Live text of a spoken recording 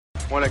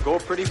Want to go,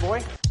 pretty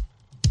boy?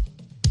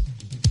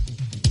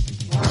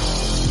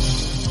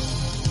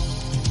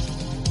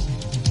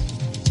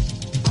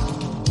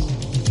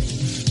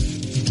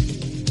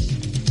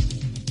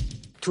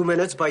 Two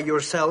minutes by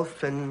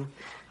yourself and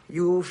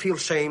you feel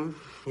shame,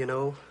 you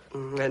know,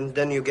 and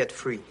then you get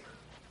free.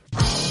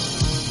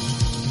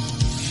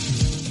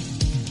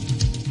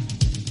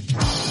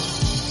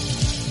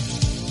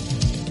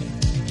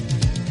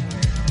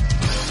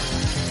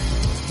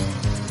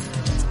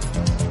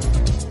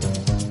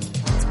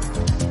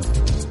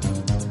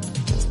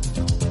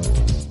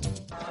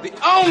 The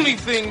only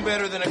thing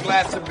better than a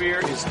glass of beer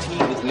is tea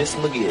with Miss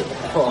McGill.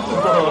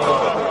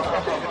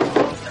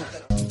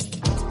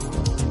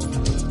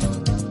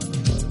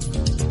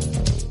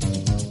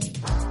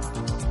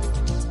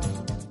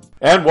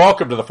 And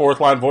welcome to the Fourth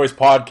Line Voice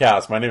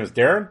Podcast. My name is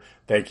Darren.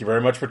 Thank you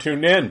very much for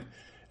tuning in.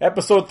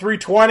 Episode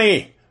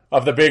 320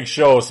 of The Big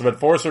Show, some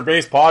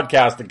Enforcer-based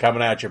podcasting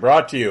coming at you,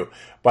 brought to you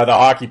by the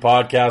Hockey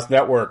Podcast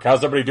Network.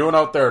 How's everybody doing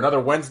out there? Another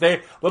Wednesday.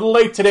 A little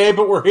late today,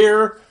 but we're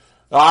here.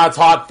 It's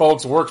hot,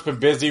 folks. Work's been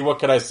busy. What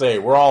can I say?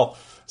 We're all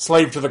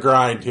slave to the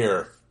grind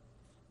here.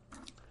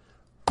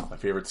 My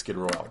favorite Skid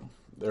Row album.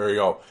 There you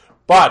go.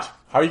 But,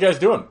 how are you guys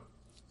doing?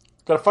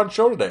 Got a fun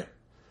show today.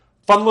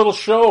 Fun little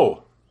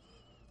show.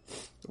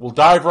 We'll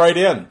dive right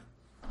in.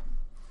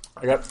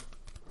 I got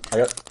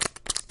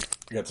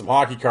some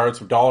hockey cards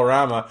from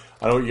Dollarama.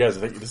 I know what you guys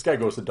think. This guy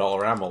goes to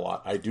Dollarama a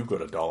lot. I do go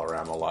to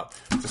Dollarama a lot.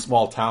 It's a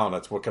small town.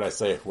 That's what can I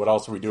say? What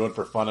else are we doing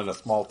for fun in a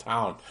small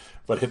town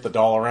but hit the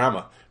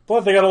Dollarama?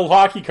 Plus, they got old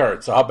hockey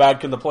cards. So how bad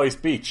can the place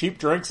be? Cheap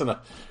drinks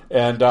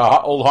and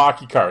old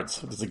hockey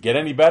cards. Does it get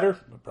any better?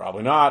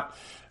 Probably not.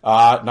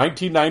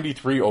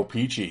 1993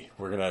 O-Pee-Chee.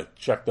 We're going to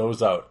check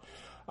those out.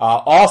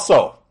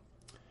 Also,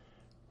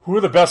 who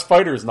are the best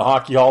fighters in the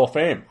Hockey Hall of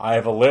Fame? I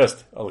have a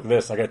list. Oh, look at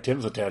this. I got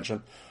Tim's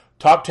attention.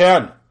 Top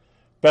 10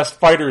 best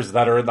fighters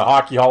that are in the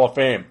Hockey Hall of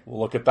Fame. We'll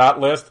look at that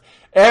list.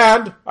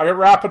 And I got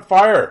Rapid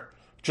Fire.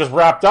 Just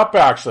wrapped up,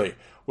 actually,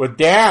 with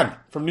Dan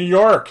from New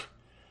York.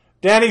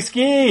 Danny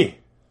Ski.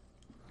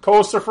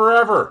 Coaster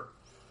Forever.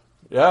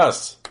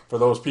 Yes, for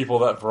those people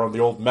that from the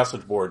old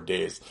message board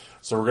days.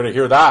 So we're going to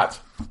hear that.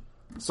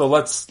 So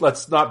let's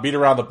not beat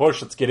around the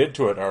bush. Let's get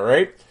into it, all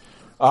right?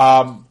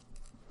 Well,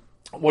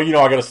 I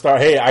got to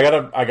start. Hey, I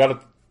got to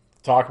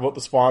talk about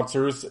the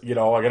sponsors. I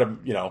got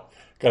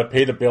to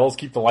pay the bills,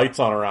 keep the lights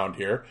on around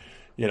here.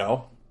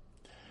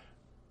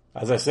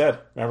 As I said,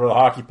 remember the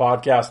Hockey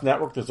Podcast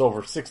Network? There's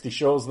over 60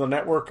 shows in the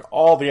network.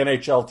 All the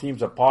NHL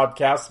teams have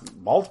podcasts,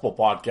 multiple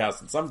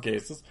podcasts in some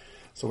cases.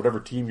 So whatever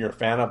team you're a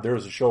fan of,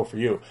 there's a show for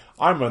you.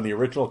 I'm on the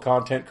original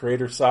content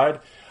creator side,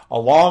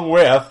 along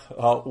with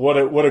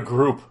what a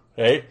group,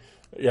 hey?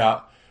 Yeah,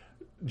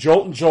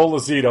 Jolt and Joe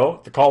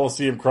Lazito, the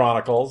Coliseum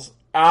Chronicles.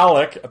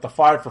 Alec at the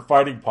Five for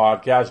Fighting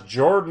podcast,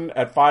 Jordan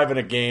at Five in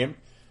a Game,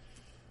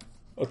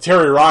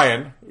 Terry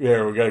Ryan,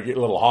 yeah, we got to get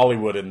a little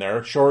Hollywood in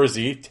there,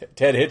 Shorzy,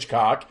 Ted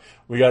Hitchcock,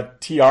 we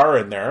got TR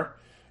in there.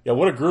 Yeah,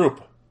 what a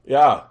group.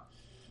 Yeah,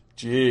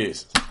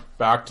 jeez,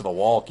 back to the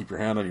wall, keep your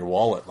hand on your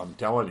wallet, I'm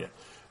telling you.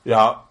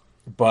 Yeah,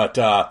 but,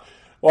 like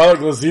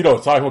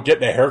Lazito talking about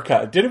getting a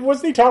haircut.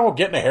 Wasn't he talking about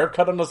getting a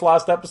haircut on this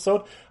last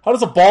episode? How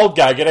does a bald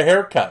guy get a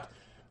haircut?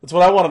 That's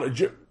what I want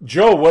to.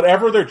 Joe,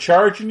 whatever they're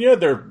charging you,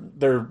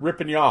 they're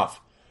ripping you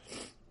off.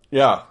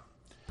 Yeah,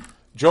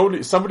 Joe.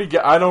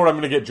 I know what I'm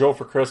going to get Joe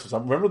for Christmas.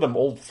 Remember them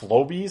old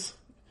Flobies?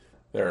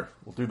 There,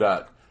 we'll do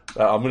that.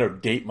 I'm going to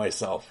date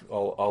myself.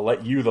 I'll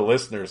let you, the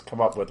listeners, come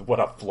up with what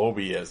a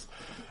Flobie is.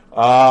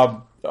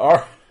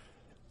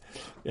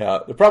 Yeah,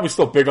 they're probably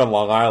still big on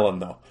Long Island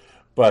though.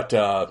 But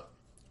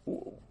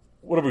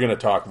what are we going to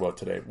talk about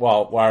today?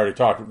 Well, I already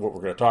talked what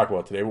we're going to talk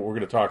about today. What we're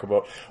going to talk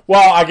about.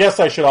 Well, I guess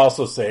I should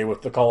also say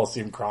with the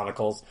Coliseum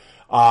Chronicles,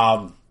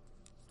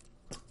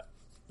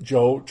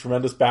 Joe,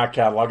 tremendous back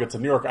catalog. It's a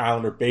New York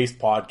Islander-based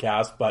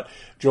podcast, but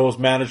Joe's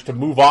managed to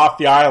move off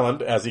the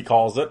island, as he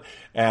calls it,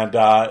 and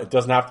it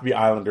doesn't have to be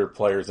Islander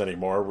players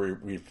anymore.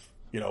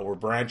 We're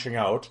branching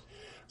out.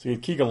 So he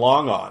had Keegan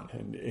Long on,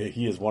 and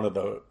he is one of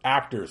the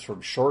actors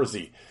from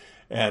Shorzy.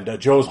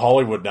 And Joe's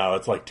Hollywood now.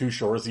 It's like two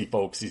Shorzy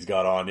folks he's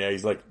got on. Yeah,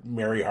 he's like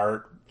Mary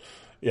Hart.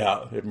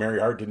 Yeah, if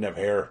Mary Hart didn't have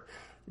hair.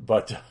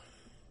 But I'm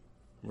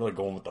really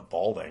going with the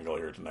bald angle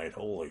here tonight.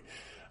 Holy.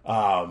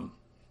 What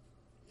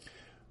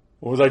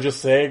was I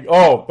just saying?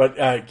 Oh,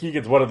 but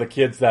Keegan's one of the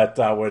kids that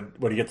when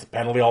he gets a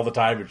penalty all the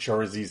time, and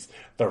Shorzy's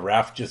the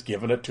ref just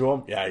giving it to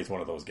him. Yeah, he's one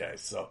of those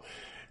guys. So,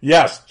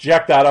 yes,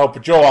 check that out.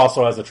 But Joe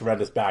also has a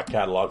tremendous back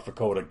catalog for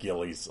Coda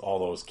Gillies, all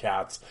those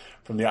cats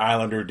from the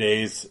Islander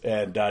days,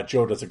 and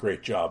Joe does a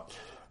great job.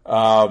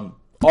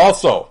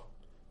 Also,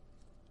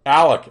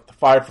 Alec at the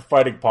Five for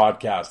Fighting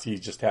podcast, he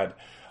just had,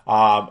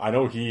 I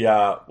know he,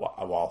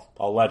 I'll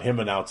let him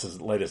announce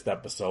his latest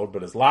episode,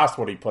 but his last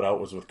one he put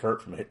out was with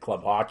Kurt from Hit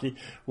Club Hockey,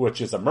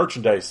 which is a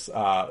merchandise,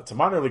 it's a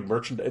minor league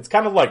merchandise. It's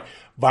kind of like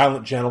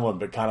Violent Gentleman,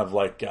 but kind of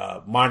like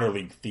minor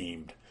league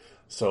themed.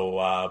 So,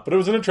 but it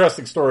was an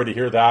interesting story to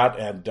hear that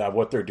and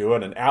what they're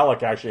doing. And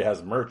Alec actually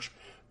has merch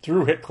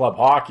through Hit Club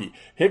Hockey.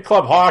 Hit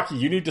Club Hockey,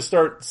 you need to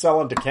start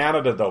selling to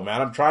Canada, though,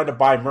 man. I'm trying to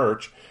buy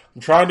merch.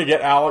 I'm trying to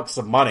get Alex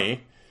some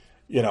money.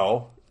 You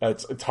know,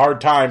 it's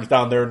hard times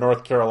down there in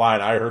North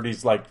Carolina. I heard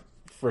he's like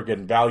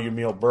friggin' value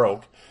meal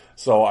broke.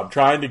 So I'm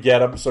trying to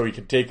get him so he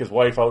can take his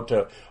wife out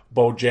to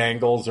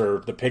Bojangles or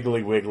the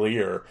Piggly Wiggly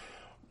or,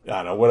 I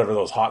don't know, whatever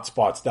those hot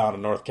spots down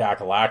in North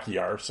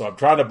Kakalaki are. So I'm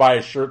trying to buy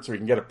a shirt so we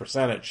can get a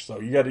percentage. So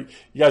you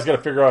guys got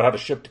to figure out how to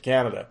ship to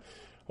Canada.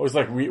 Always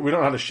like, we don't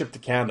know how to ship to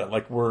Canada.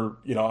 Like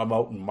I'm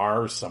out in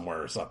Mars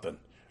somewhere or something.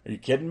 Are you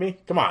kidding me?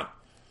 Come on.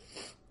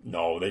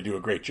 No, they do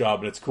a great job,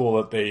 and it's cool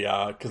that they,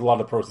 because a lot of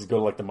the proceeds go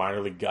to like the minor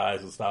league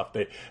guys and stuff.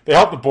 They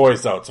help the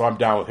boys out, so I'm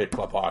down with Hit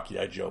Club Hockey.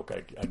 I joke, I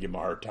give them a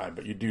hard time,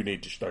 but you do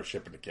need to start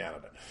shipping to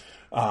Canada.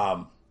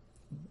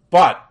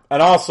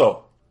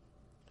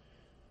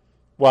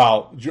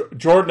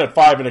 Jordan at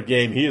 5 in a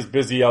game, he is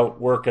busy out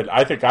working.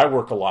 I think I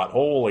work a lot.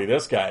 Holy,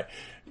 this guy.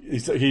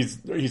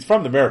 He's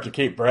from the Merritt to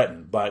Cape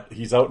Breton, but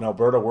he's out in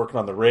Alberta working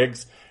on the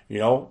rigs. You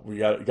know, we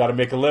got to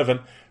make a living.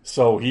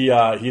 So he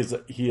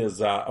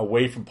is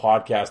away from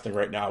podcasting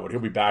right now, but he'll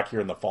be back here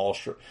in the fall.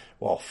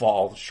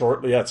 Fall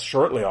shortly. That's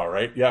shortly, all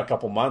right. Yeah, a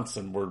couple months,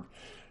 and we're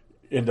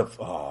into.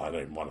 I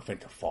don't even want to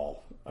think of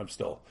fall. It's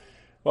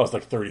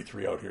like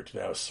 33 out here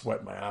today. I was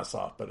sweating my ass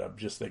off, but I'm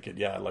just thinking,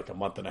 yeah, like a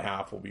month and a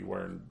half we'll be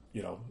wearing,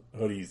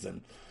 hoodies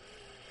and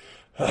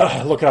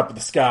looking up at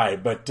the sky.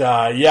 But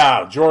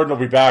Jordan will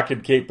be back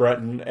in Cape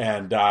Breton,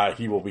 and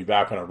he will be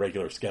back on a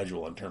regular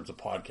schedule in terms of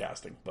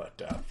podcasting.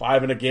 But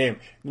 5 in a game.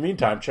 In the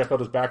meantime, check out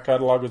his back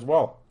catalog as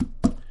well.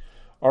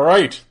 All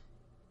right.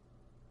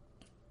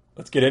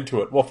 Let's get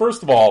into it. Well,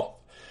 first of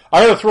all,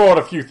 I got to throw out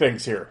a few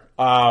things here.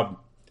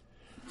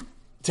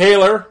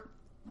 Taylor,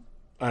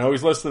 I know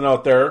he's listening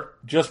out there,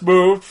 just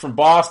moved from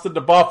Boston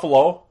to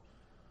Buffalo.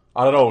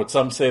 I don't know. Would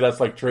some say that's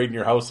like trading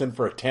your house in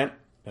for a tent,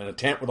 and a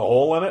tent with a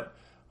hole in it?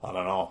 I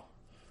don't know.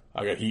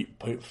 I got heat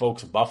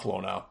folks in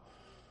Buffalo now.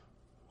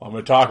 Well, I'm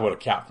going to talk about a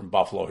cat from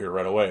Buffalo here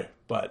right away.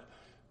 But,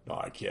 no,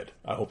 I kid.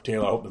 I hope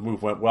the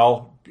move went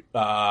well.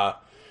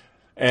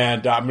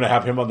 And I'm going to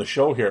have him on the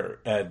show here.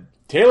 And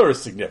Taylor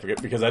is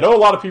significant because I know a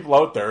lot of people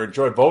out there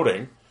enjoy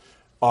voting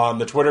on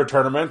the Twitter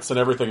tournaments and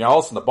everything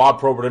else and the Bob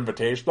Probert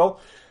Invitational.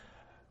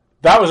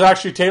 That was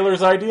actually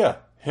Taylor's idea.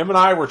 Him and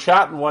I were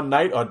chatting one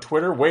night on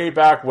Twitter way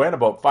back when,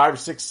 about 5,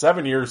 6,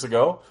 7 years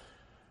ago.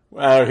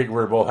 I think we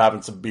were both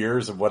having some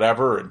beers and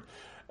whatever,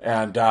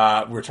 and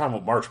we were talking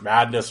about March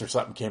Madness or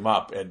something came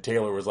up, and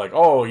Taylor was like,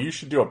 "Oh, you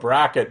should do a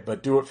bracket,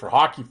 but do it for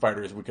hockey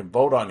fighters. We can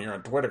vote on here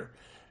on Twitter."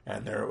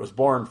 And there it was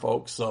born,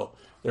 folks. So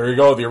there you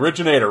go, the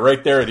originator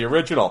right there, the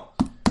original.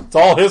 It's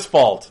all his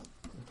fault.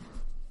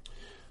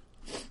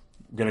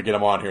 I'm gonna get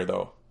him on here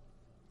though.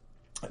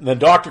 And then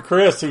Dr.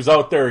 Chris, who's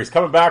out there, he's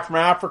coming back from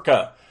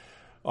Africa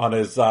on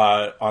his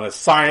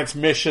science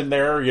mission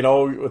there,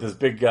 with his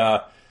big.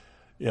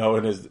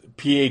 In his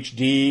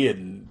PhD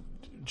and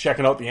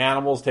checking out the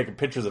animals, taking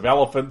pictures of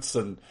elephants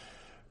and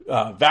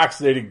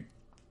vaccinating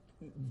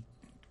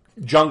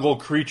jungle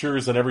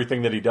creatures and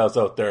everything that he does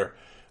out there.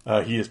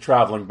 He is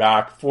traveling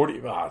back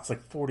it's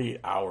like 48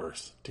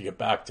 hours to get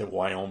back to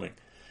Wyoming.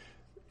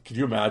 Could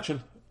you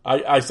imagine?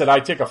 I said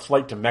I'd take a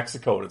flight to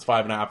Mexico and it's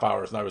 5.5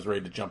 hours and I was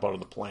ready to jump out of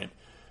the plane.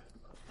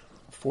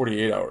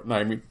 48 hours. No,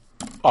 I mean,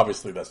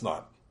 obviously that's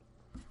not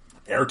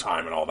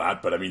airtime and all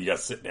that, but I mean, you got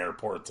to sit in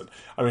airports, and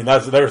I mean,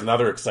 there's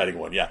another exciting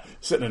one. Yeah,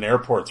 sitting in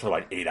airports for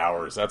like 8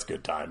 hours. That's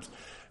good times.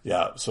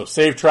 Yeah, so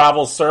safe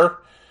travels, sir.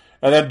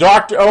 And then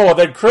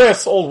then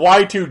Chris, old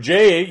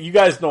Y2J, you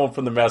guys know him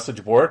from the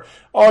message board.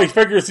 Oh, he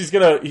figures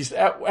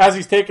as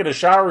he's taking a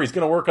shower, he's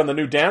gonna work on the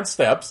new dance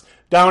steps.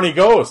 Down he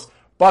goes,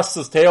 busts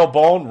his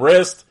tailbone,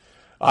 wrist.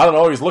 I don't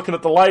know. He's looking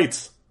at the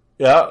lights.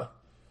 Yeah,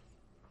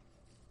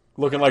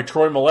 looking like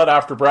Troy Millette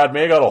after Brad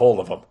May got a hold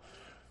of him.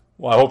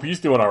 Well, I hope he's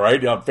doing all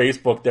right. On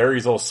Facebook there,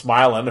 he's all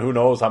smiling. Who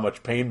knows how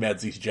much pain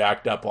meds he's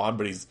jacked up on,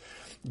 but he's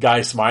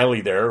Guy Smiley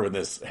there with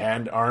his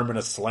arm in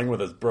a sling with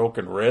his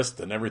broken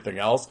wrist and everything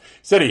else. He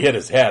said he hit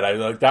his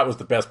head. That was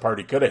the best part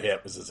he could have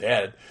hit was his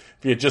head.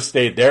 If he had just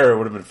stayed there, it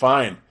would have been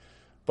fine.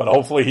 But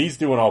hopefully he's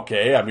doing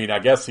okay. I mean, I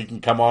guess he can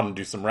come on and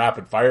do some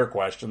rapid fire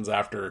questions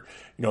after,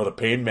 the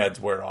pain meds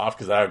wear off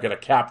because I've got a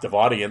captive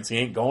audience. He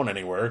ain't going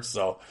anywhere.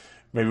 So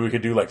maybe we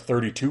could do like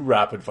 32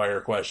 rapid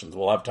fire questions.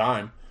 We'll have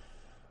time.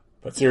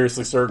 But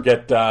seriously, sir,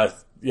 got to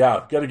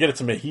get it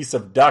some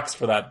adhesive ducts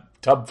for that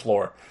tub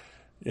floor.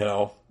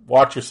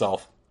 Watch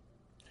yourself.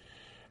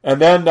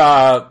 And then,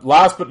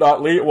 last but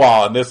not least,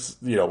 and this,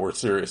 we're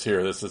serious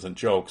here. This isn't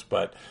jokes,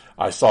 but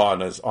I saw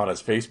on his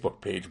Facebook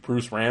page,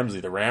 Bruce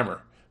Ramsey, the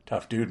Rammer.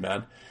 Tough dude,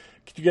 man.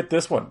 Could you get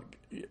this one?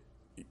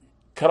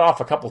 Cut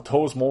off a couple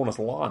toes mowing his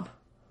lawn.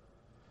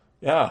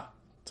 Yeah.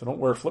 So don't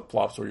wear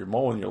flip-flops where you're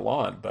mowing your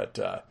lawn, but,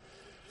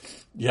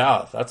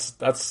 yeah, that's.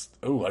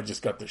 I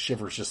just got the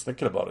shivers just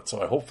thinking about it.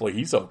 So hopefully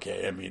he's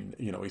okay. I mean,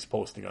 he's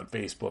posting on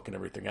Facebook and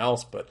everything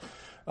else, but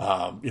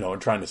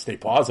and trying to stay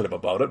positive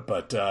about it.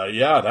 But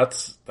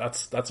that's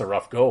a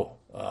rough go.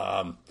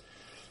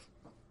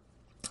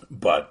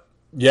 But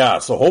yeah,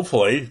 so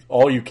hopefully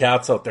all you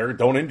cats out there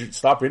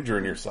stop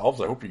injuring yourselves.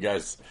 I hope you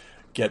guys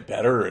get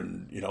better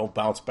and,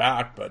 bounce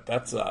back. But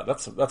that's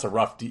a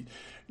rough.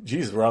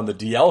 Geez, we're on the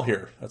DL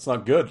here. That's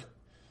not good.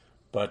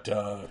 But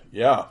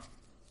yeah,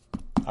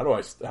 what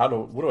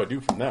do I do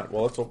from that?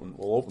 Well,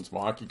 we'll open some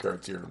hockey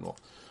cards here, and we'll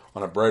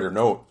on a brighter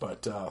note.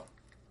 But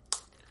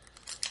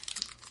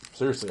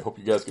seriously, I hope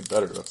you guys get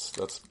better.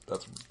 That's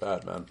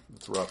bad, man.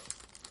 It's rough.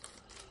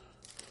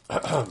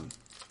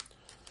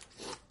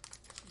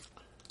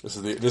 This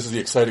is the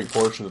exciting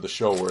portion of the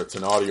show where it's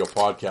an audio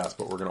podcast,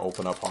 but we're going to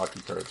open up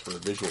hockey cards for a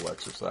visual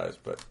exercise.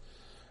 But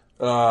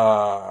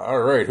all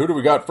right, who do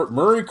we got? For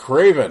Murray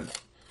Craven,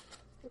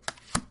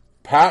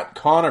 Pat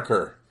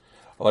Conacher.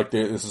 I like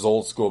this is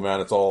old school,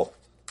 man. It's all,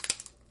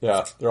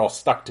 yeah, they're all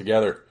stuck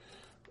together.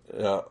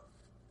 Yeah,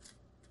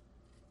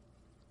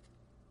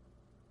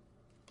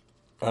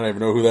 I don't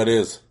even know who that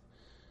is.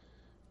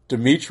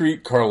 Dmitry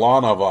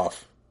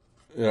Karlanovov,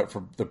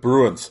 from the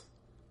Bruins.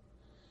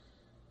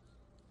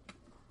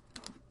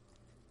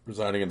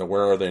 Residing in the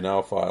Where Are They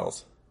Now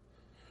files.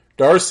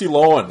 Darcy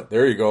Lohan,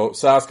 there you go,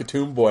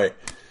 Saskatoon boy.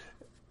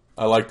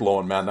 I liked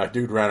Lohan, man. That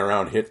dude ran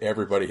around, hit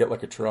everybody, hit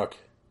like a truck.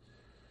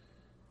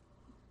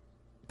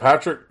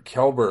 Patrick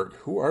Kelberg,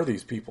 who are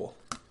these people?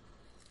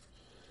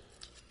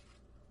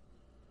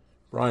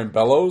 Brian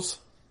Bellows.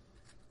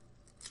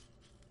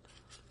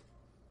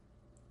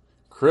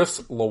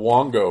 Chris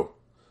Luongo,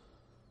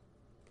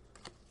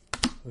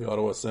 the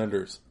Ottawa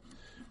Senators.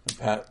 And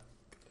Pat.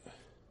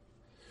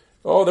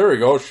 Oh, there we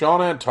go. Sean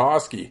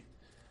Antosky.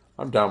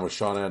 I'm down with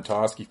Sean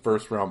Antosky.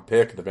 First round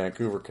pick of the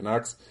Vancouver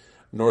Canucks.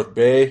 North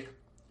Bay.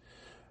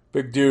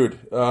 Big dude.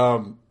 Played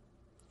a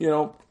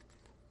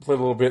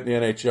little bit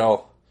in the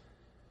NHL.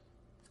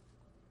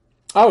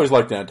 I always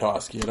liked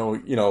Antosky.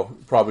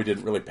 Probably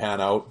didn't really pan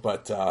out,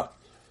 but I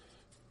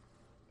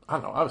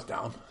don't know. I was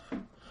down.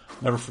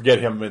 Never forget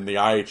him in the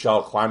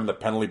IHL climbing the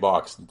penalty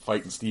box and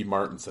fighting Steve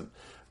Martinson.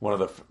 One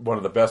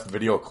of the best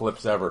video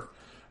clips ever.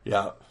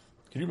 Yeah.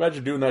 Can you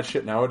imagine doing that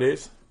shit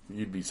nowadays?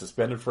 You'd be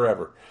suspended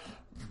forever.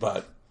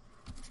 But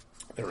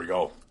there we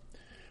go.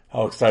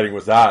 How exciting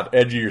was that?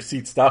 Edge of your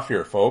seat stuff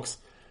here, folks.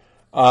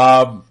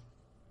 Well,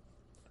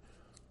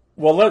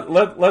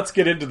 let's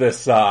get into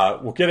this.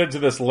 We'll get into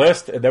this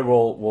list, and then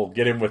we'll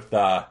get in with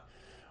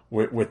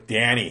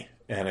Danny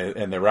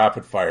and the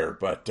rapid fire.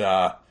 But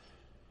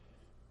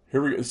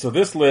here we go. So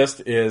this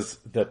list is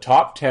the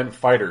top 10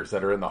 fighters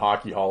that are in the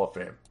Hockey Hall of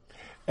Fame.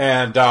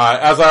 And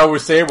as I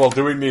always say while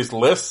doing these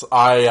lists,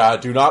 I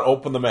do not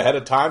open them ahead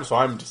of time, so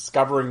I'm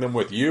discovering them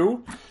with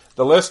you,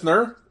 the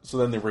listener, so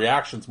then the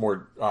reaction's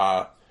more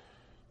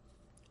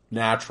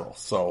natural.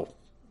 So,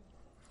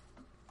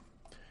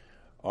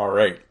 all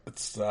right,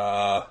 let's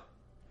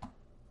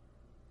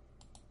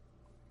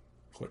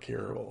click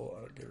here. We'll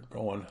get her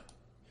going.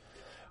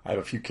 I have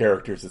a few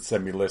characters that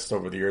send me lists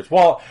over the years.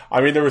 Well,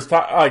 I mean, there was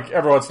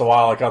every once in a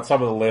while, on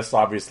some of the lists,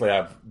 obviously,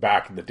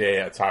 back in the day,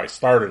 that's how I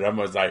started them,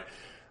 was I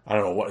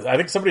don't know what, I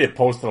think somebody had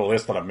posted a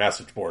list on a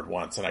message board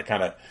once, and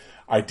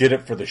I did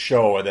it for the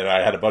show, and then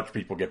I had a bunch of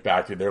people get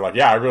back to me. They're like,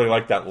 yeah, I really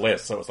like that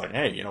list. So it was like,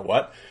 hey, you know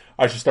what?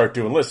 I should start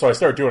doing lists. So I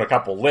started doing a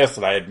couple lists,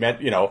 and I had met,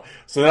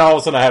 so then all of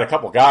a sudden I had a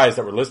couple guys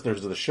that were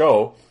listeners to the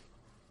show.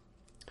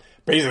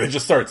 Basically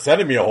just started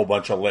sending me a whole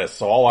bunch of lists.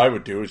 So all I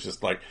would do is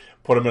just put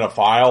them in a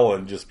file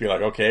and just be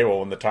like, okay, well,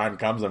 when the time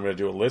comes, I'm going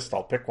to do a list.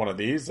 I'll pick one of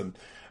these and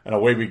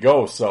away we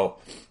go. So,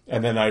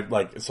 and then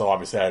so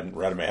obviously I hadn't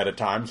read them ahead of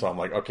time. So I'm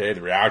like, okay,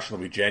 the reaction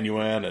will be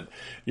genuine and,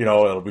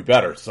 it'll be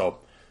better. So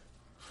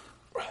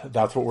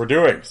that's what we're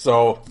doing.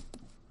 So,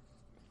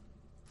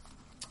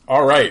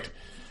 all right.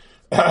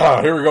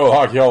 Here we go. The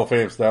Hockey Hall of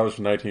Fame established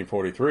in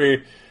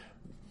 1943.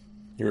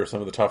 Here are some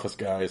of the toughest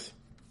guys.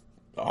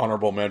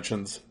 Honorable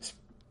mentions.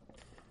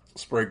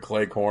 Sprague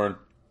Claycorn.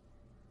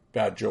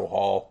 Bad Joe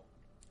Hall.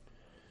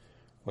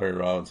 Larry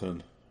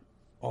Robinson.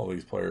 All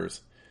these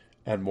players.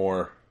 And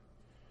more.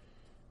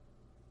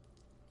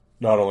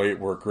 Not only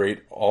were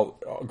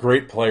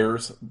great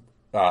players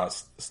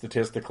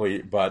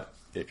statistically, but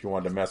if you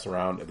wanted to mess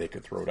around, they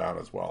could throw down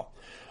as well.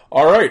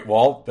 All right,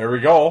 well, there we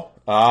go.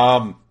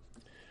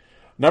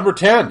 Number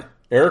 10,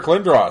 Eric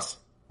Lindros.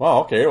 Well,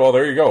 okay, well,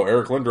 there you go.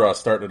 Eric Lindros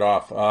starting it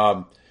off.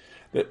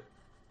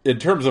 In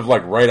terms of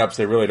write-ups,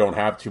 they really don't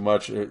have too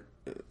much.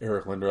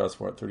 Eric Lindros,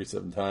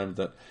 37 times.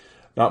 That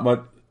not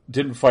much.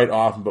 Didn't fight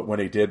often, but when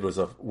he did was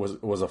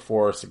a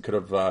force. It could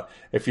have,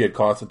 if he had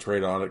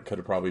concentrated on it, could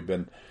have probably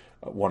been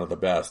one of the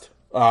best.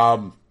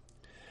 Yeah,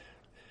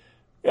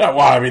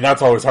 well, I mean,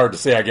 that's always hard to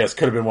say, I guess.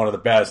 Could have been one of the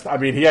best. I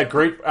mean, he had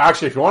great...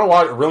 Actually, if you want to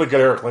watch a really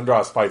good Eric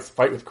Lindros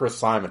fight with Chris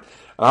Simon.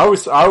 And I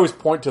always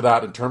point to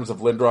that in terms of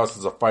Lindros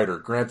as a fighter.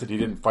 Granted, he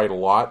didn't fight a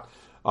lot.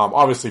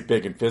 Obviously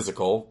big and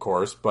physical, of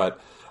course. But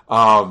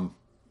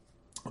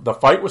the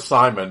fight with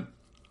Simon,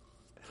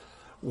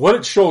 what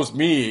it shows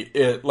me,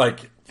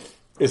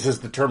 is his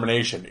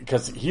determination.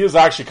 Because he is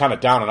actually kind of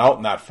down and out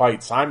in that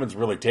fight. Simon's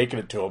really taking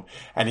it to him.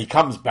 And he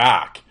comes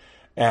back.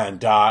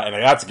 And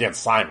that's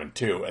against Simon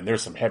too. And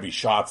there's some heavy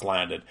shots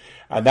landed.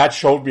 And that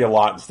showed me a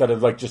lot instead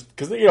of like just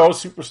because,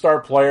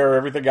 superstar player,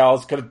 everything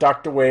else could have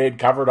ducked away and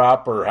covered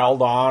up or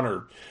held on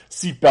or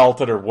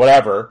seatbelted or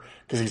whatever,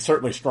 because he's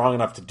certainly strong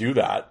enough to do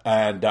that.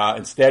 And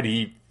instead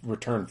he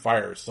returned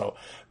fire. So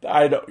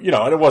and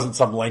it wasn't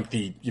some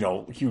lengthy,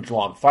 huge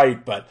long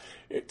fight, but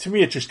to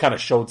me it just kind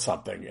of showed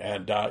something.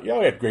 And, he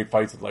had great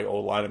fights with like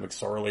Oline and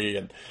McSorley.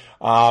 And,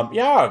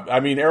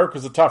 Eric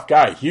was a tough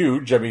guy,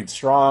 huge.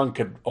 Strong,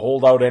 could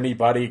hold out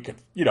anybody,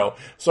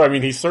 so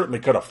he certainly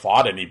could have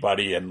fought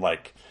anybody, and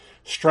like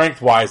strength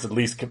wise, at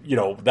least,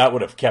 that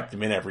would have kept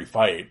him in every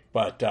fight.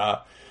 But,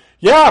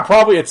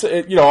 probably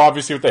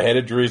obviously with the head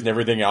injuries and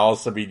everything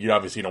else, you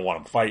obviously don't want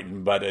him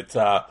fighting, but it's,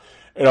 I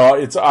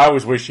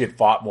always wish he had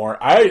fought more.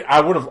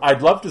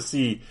 I'd love to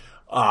see,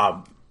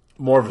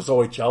 more of his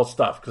OHL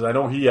stuff, because I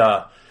know he,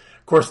 of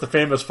course, the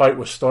famous fight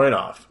with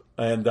Stoyanov.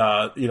 And,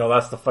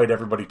 that's the fight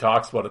everybody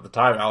talks about at the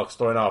time. Alex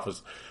Stoyanov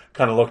was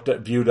kind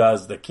of viewed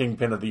as the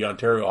kingpin of the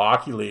Ontario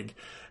Hockey League.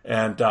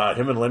 And,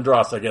 him and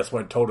Lindros, I guess,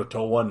 went toe to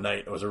toe one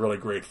night. It was a really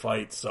great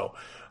fight. So,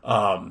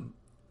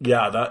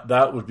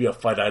 that would be a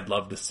fight I'd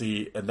love to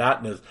see. And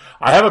I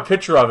have a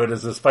picture of it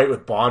as this fight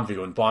with Bonvie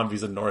when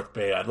Bonvie's in North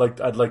Bay. I'd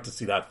like to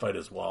see that fight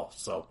as well.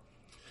 So,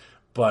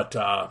 but,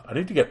 I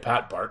need to get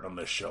Pat Barton on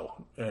this show.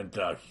 And,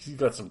 he's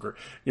got some great,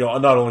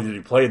 not only did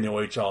he play in the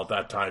OHL at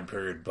that time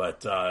period,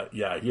 but,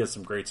 he has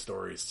some great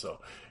stories. So,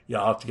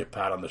 I'll have to get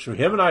Pat on the show.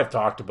 Him and I have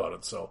talked about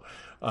it. So,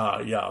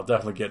 I'll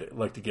definitely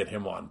like to get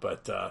him on.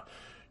 But, there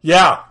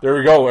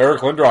we go.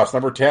 Eric Lindros,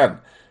 number 10.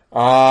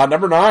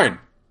 Number 9.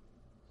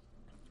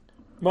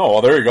 Oh,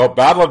 well, there you go.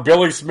 Battling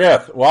Billy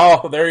Smith.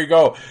 Well, there you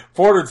go.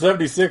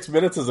 476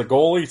 minutes as a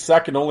goalie,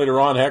 second only to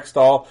Ron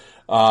Hextall.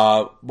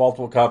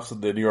 Multiple cups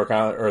of the New York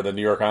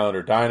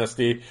Islander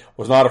dynasty.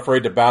 Was not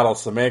afraid to battle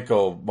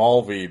Semenko,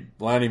 Mulvey,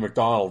 Lanny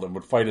McDonald, and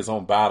would fight his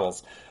own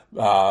battles.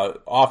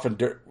 Often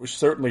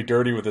certainly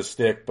dirty with his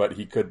stick, but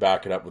he could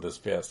back it up with his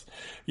fist.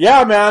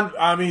 Yeah,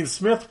 man.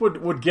 Smith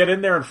would get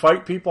in there and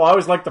fight people. I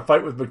always like the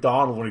fight with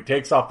McDonald when he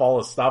takes off all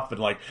his stuff and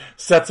like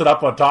sets it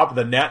up on top of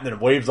the net and then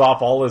waves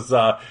off all his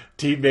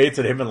teammates,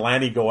 and him and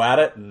Lanny go at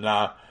it. And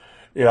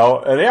he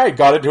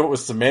got into it with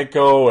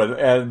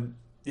Semenko,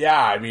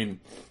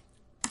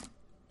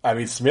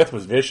 and Smith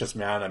was vicious,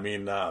 man. He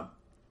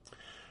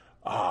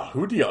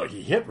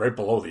hit right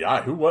below the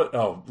eye? Who was?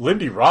 Oh,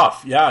 Lindy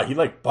Ruff. Yeah, he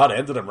like butt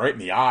ended him right in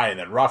the eye, and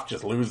then Ruff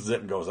just loses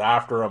it and goes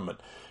after him. And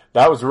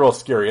that was a real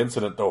scary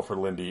incident, though, for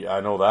Lindy.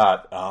 I know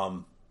that.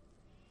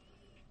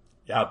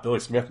 Billy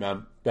Smith,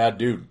 man, bad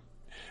dude.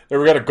 There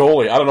we got a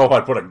goalie. I don't know if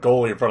I'd put a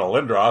goalie in front of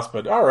Lindros,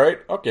 but all right,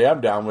 okay,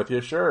 I'm down with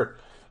you, sure.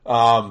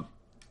 Number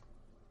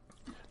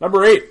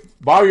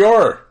 8, Bobby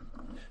Orr.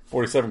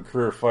 47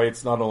 career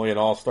fights, not only an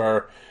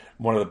all-star,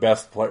 one of the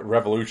best,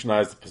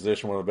 revolutionized the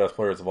position, one of the best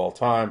players of all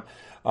time.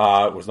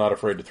 Was not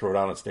afraid to throw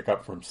down and stick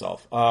up for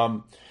himself.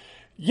 Obviously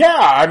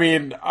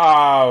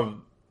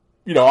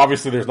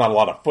there's not a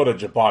lot of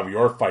footage of Bobby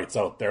Orr fights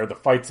out there. The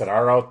fights that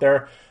are out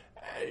there,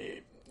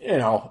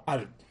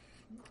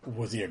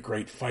 was he a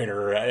great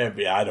fighter?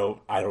 I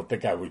don't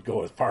think I would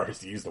go as far as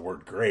to use the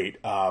word great.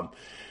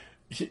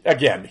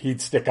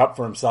 He'd stick up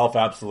for himself,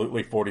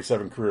 absolutely.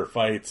 47 career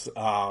fights.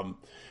 A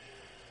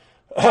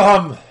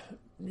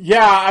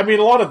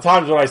lot of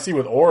times what I see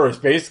with Orr is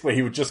basically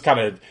he would just kind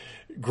of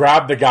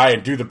grab the guy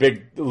and do the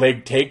big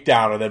leg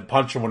takedown and then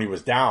punch him when he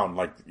was down.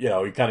 Like, he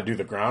kind of do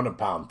the ground and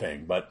pound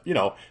thing. But,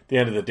 at the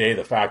end of the day,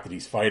 the fact that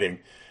he's fighting,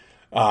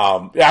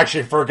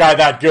 actually for a guy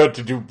that good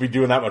to be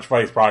doing that much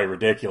fight is probably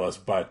ridiculous.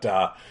 But,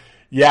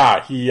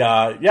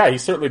 he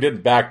certainly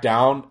didn't back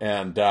down.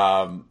 And,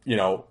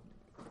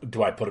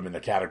 do I put him in the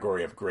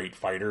category of great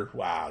fighter?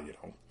 Wow,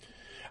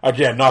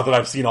 Again, not that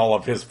I've seen all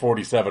of his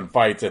 47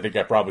 fights. I think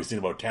I've probably seen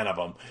about 10 of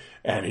them.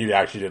 And he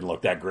actually didn't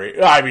look that great.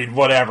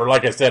 Whatever.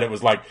 Like I said, it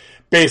was like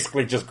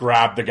basically just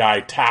grab the guy,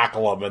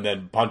 tackle him, and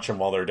then punch him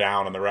while they're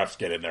down and the refs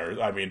get in there.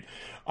 I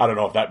don't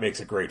know if that makes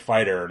a great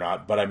fighter or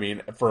not. But,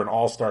 for an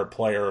all-star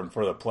player and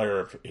for the player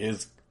of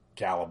his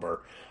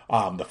caliber,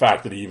 the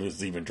fact that he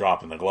was even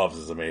dropping the gloves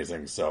is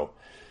amazing. So,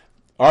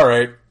 all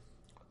right.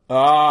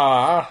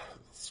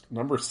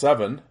 Number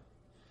 7.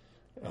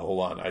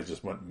 Hold on, I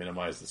just went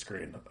minimize the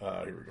screen.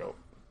 Here we go.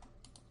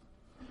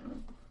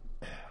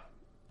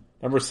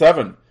 Number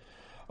 7,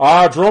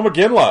 Jarome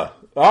Iginla.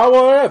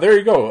 There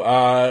you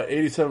go.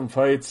 87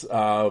 fights.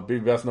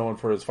 Being best known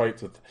for his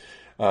fights with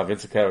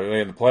Vincent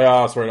Cavalier in the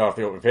playoffs, right off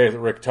the open face.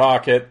 Rick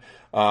Tocchet.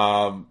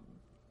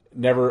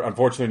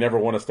 Unfortunately, never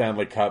won a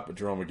Stanley Cup. But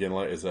Jarome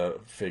Iginla is a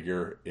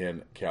figure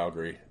in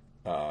Calgary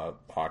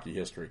hockey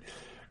history.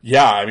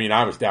 Yeah,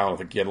 I was down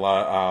with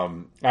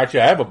Iginla.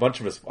 Actually, I have a bunch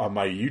of his on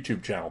my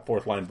YouTube channel,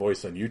 Fourth Line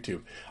Voice on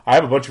YouTube. I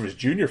have a bunch of his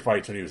junior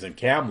fights when he was in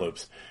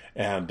Kamloops.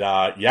 And,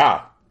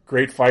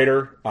 great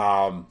fighter.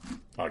 I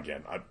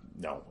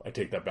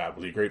take that back.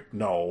 Was he great?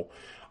 No.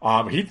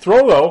 He'd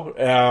throw, though.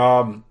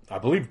 I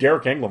believe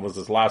Derek Englund was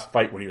his last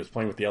fight when he was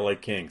playing with the LA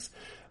Kings.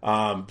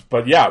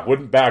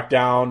 Wouldn't back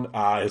down.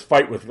 His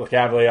fight with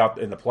Cavalier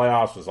in the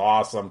playoffs was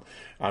awesome.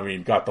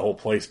 Got the whole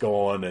place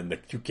going and the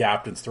two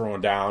captains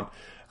throwing down.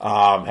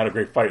 Had a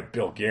great fight with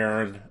Bill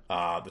Guerin.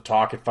 The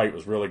Tocchet fight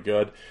was really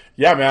good.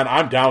 Yeah, man,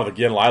 I'm down with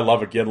Iginla. I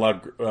love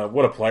Iginla.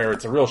 What a player.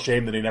 It's a real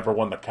shame that he never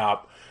won the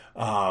Cup.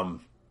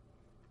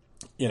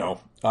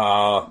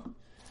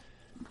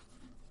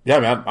 Yeah,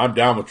 man, I'm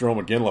down with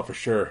Jarome Iginla for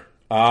sure.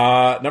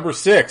 Number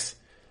 6,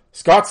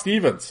 Scott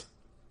Stevens.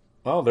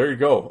 Well, there you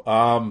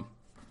go.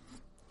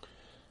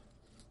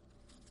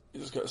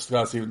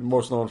 Scott Stevens,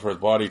 most known for his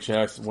body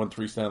checks, won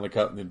 3 Stanley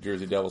Cup in the New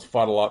Jersey Devils,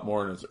 fought a lot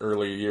more in his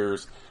early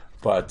years,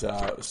 but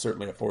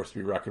certainly a force to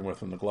be reckoned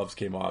with when the gloves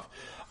came off.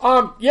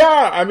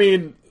 I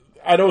mean,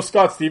 I know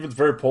Scott Stevens,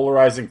 very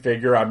polarizing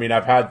figure. I mean,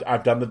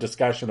 I've done the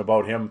discussion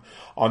about him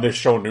on this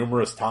show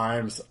numerous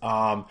times.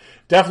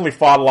 Definitely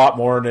fought a lot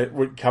more in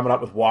it, coming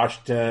up with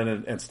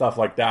Washington and stuff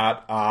like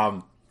that.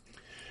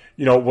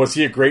 Was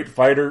he a great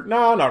fighter?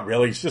 No, not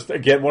really. He's just,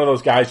 again, one of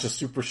those guys, just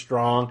super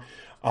strong.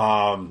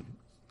 Had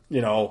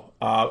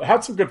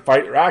some good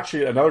fight.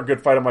 Actually, another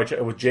good fight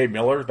with Jay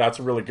Miller. That's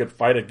a really good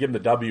fight. I'd give him the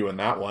W in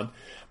that one.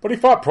 But he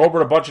fought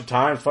Probert a bunch of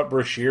times. Fought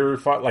Brashear.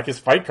 His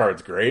fight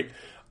card's great.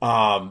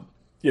 I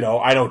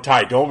know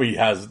Ty Domi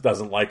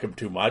doesn't like him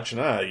too much,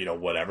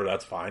 and whatever,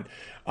 that's fine.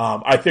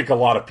 I think a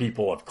lot of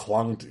people have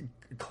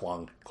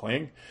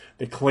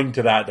they cling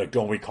to that, like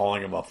Domi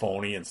calling him a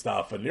phony and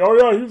stuff, and oh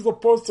yeah, he was a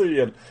pussy,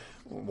 and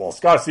well,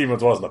 Scott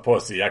Stevens wasn't a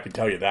pussy, I can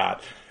tell you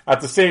that.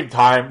 At the same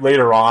time,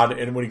 later on,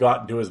 and when he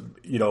got into his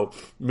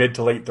mid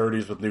to late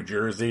 30s with New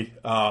Jersey,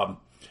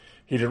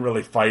 he didn't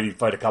really fight. He'd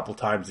fight a couple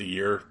times a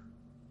year.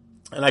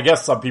 And I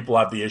guess some people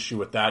have the issue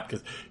with that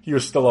because he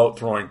was still out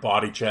throwing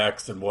body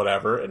checks and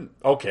whatever. And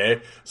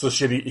okay, so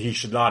he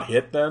should not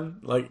hit then?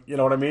 Like, you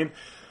know what I mean?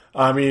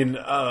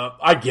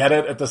 I get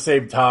it. At the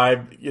same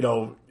time,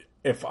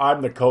 if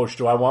I'm the coach,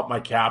 do I want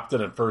my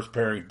captain and first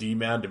pairing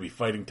D-man to be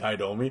fighting Ty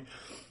Domi?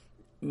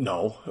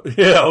 No.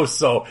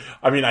 So,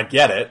 I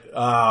get it.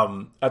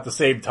 At the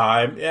same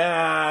time,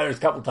 yeah, there's a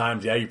couple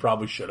times, yeah, you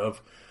probably should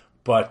have.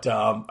 But,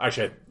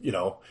 actually,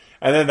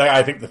 and then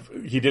I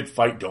think he did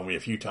fight Domi a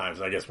few times.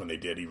 I guess when they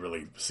did, he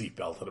really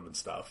seatbelted him and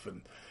stuff.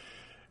 And,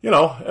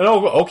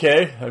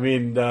 okay.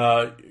 I'm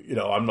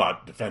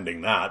not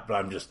defending that, but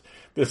I'm just,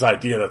 this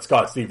idea that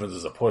Scott Stevens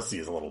is a pussy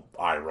is a little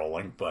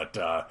eye-rolling. But,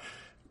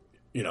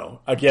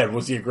 again,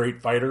 was he a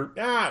great fighter?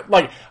 I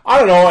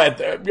don't know.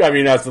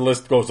 As the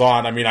list goes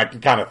on, I can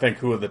kind of think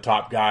who are the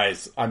top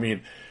guys.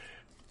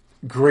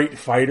 Great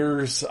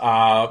fighters,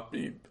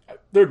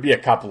 there'd be a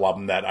couple of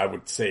them that I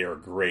would say are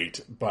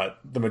great, but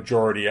the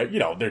majority,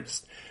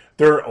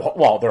 they're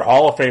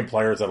Hall of Fame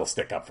players that'll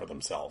stick up for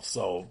themselves.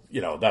 So,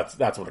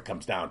 that's what it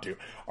comes down to.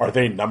 Are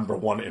they number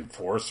one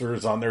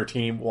enforcers on their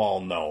team? Well,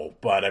 no,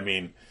 but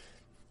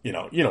you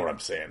know what I'm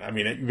saying.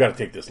 You got to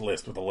take this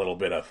list with a little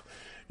bit of,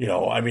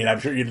 I'm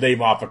sure you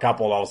name off a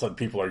couple and all of a sudden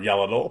people are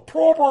yelling, oh,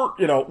 Probert,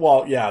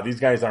 well, yeah, these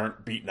guys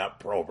aren't beating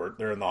up Probert.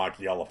 They're in the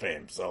Hockey Hall of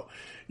Fame. So,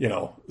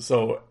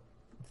 so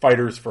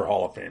fighters for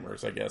Hall of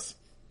Famers, I guess.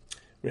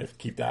 We have to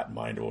keep that in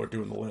mind while we're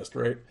doing the list,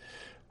 right?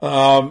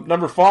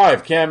 Number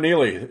 5, Cam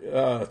Neely,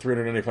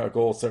 395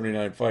 goals,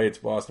 79 fights,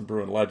 Boston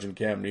Bruin legend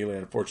Cam Neely.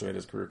 Unfortunately, had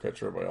his career cut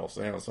short by Al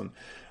Samuelson.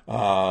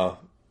 Will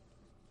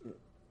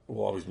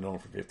always be known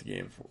for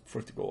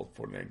 50 goals,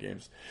 49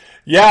 games.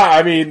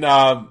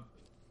 Yeah,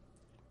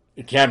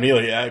 Cam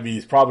Neely,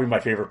 he's probably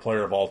my favorite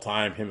player of all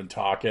time, him and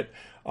Tocchet,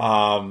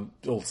 old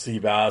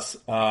Seabass.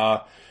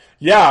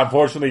 Yeah,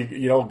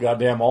 unfortunately,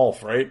 goddamn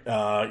Ulf, right?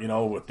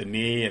 With the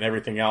knee and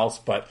everything else,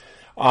 but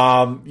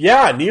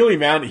Neely,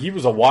 man, he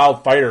was a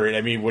wild fighter.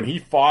 When he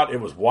fought,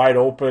 it was wide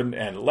open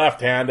and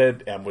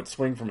left-handed and would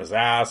swing from his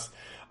ass.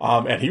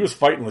 And he was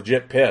fighting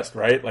legit pissed,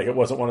 right? Like, it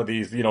wasn't one of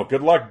these,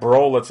 good luck,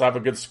 bro, let's have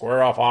a good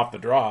square off the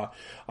draw.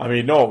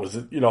 No, it was,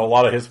 a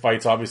lot of his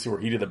fights obviously were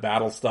heat of the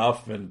battle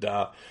stuff. And,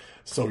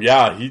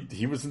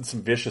 he was in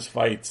some vicious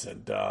fights.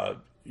 And,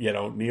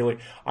 Neely,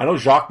 I know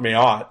Jacques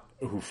Mayotte,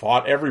 who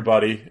fought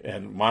everybody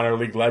and minor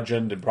league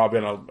legend and probably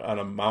on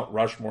a Mount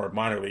Rushmore of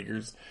minor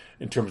leaguers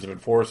in terms of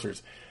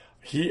enforcers.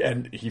 He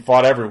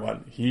fought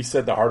everyone. He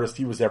said the hardest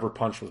he was ever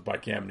punched was by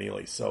Cam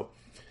Neely. So,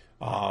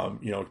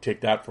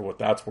 take that for what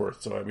that's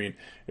worth. So,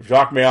 if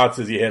Jacques Mayotte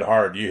says you hit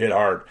hard, you hit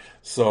hard.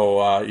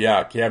 So,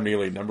 Cam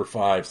Neely, number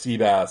 5,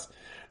 Seabass.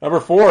 Number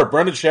 4,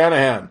 Brendan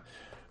Shanahan,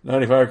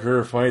 95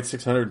 career fights,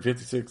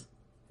 656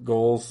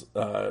 goals,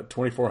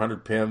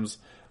 2,400 PIMs.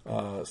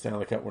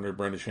 Stanley Cup winner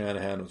Brendan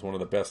Shanahan was one of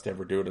the best to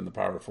ever do it in the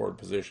power forward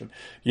position.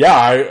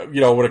 Yeah,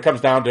 when it comes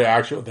down to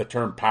actually the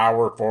term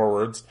power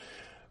forwards,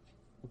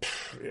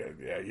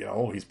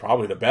 he's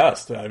probably the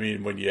best.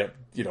 When you have,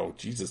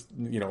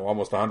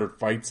 almost 100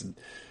 fights and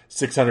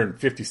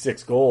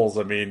 656 goals,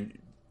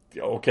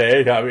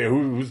 okay,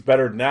 who's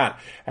better than that?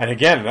 And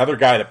again, another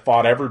guy that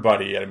fought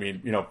everybody.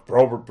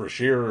 Probert,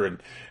 Brashear,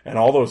 and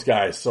all those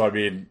guys. So,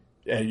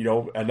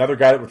 another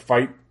guy that would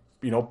fight,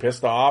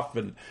 pissed off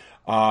and,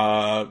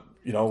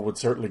 would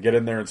certainly get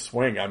in there and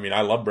swing.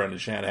 I love Brendan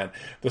Shanahan.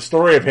 The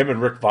story of him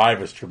and Rick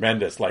Vaive is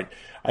tremendous. I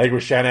think when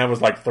Shanahan was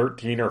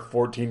 13 or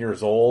 14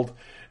 years old,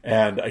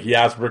 and he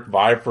asked Rick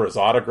Vaive for his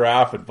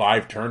autograph, and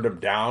Vaive turned him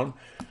down.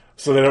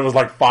 So then it was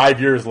like 5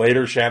 years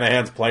later,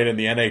 Shanahan's playing in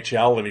the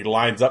NHL, and he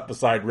lines up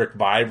beside Rick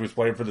Vaive, who's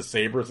playing for the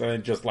Sabres, and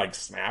then just like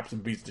snaps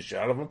and beats the shit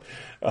out of him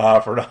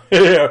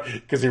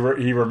because he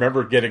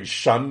remembered getting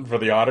shunned for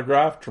the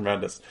autograph.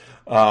 Tremendous.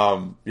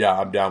 I'm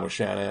down with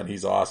Shanahan.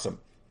 He's awesome.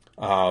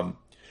 Brendan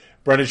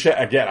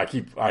again,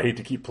 I hate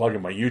to keep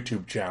plugging my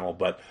YouTube channel,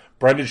 but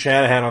Brendan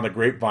Shanahan on the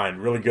Grapevine,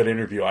 really good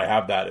interview. I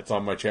have that. It's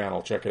on my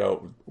channel. Check it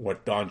out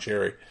with Don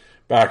Cherry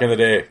back in the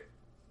day.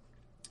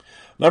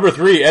 Number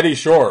 3, Eddie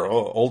Shore,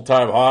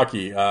 old-time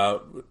hockey.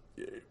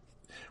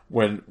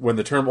 When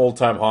the term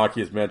old-time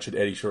hockey is mentioned,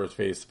 Eddie Shore's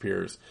face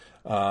appears.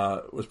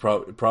 Was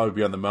probably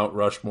be on the Mount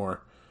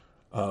Rushmore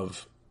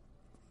of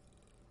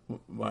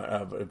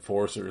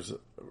enforcers.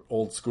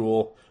 Old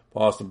school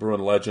Boston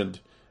Bruin legend,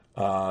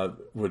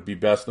 would be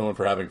best known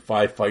for having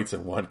 5 fights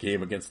in one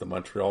game against the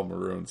Montreal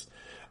Maroons.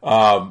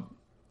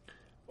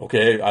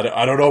 Okay,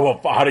 I don't know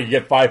about how do you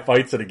get 5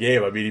 fights in a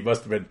game. I mean, he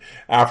must have been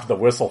after the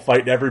whistle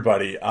fighting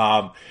everybody.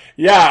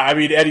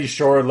 Eddie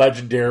Shore,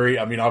 legendary.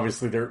 I mean,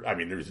 obviously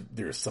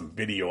there's some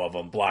video of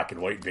him, black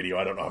and white video.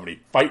 I don't know how many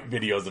fight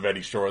videos of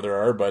Eddie Shore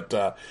there are, but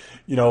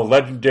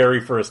legendary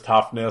for his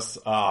toughness.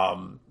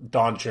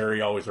 Don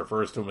Cherry always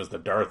refers to him as the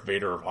Darth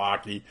Vader of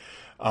hockey.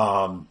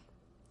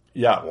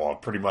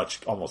 Pretty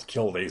much almost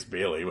killed Ace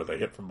Bailey with a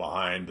hit from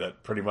behind.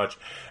 That pretty much,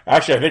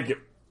 actually,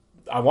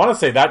 I want to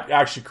say that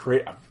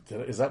actually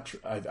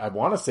I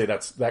want to say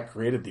that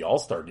created the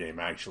All-Star game,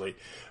 actually,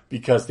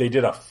 because they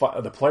did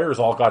the players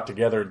all got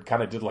together and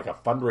kind of did like a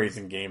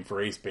fundraising game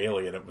for Ace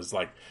Bailey, and it was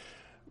like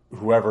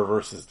whoever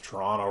versus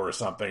Toronto or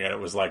something, and it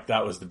was like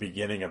that was the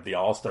beginning of the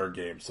All-Star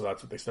game. So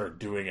that's what they started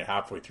doing it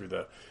halfway through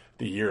the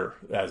year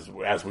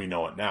as we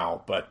know it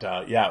now. But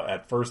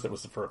at first it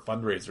was for a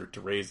fundraiser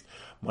to raise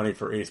money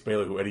for Ace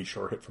Bailey, who Eddie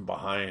Shore hit from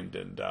behind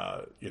and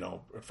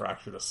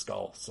fractured a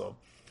skull. So.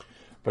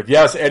 But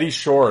yes, Eddie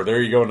Shore,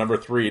 there you go, number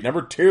 3.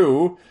 Number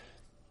 2,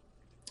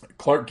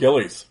 Clark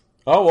Gillies.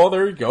 Oh, well,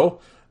 there you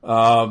go.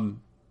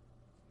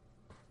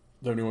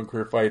 71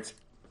 career fights.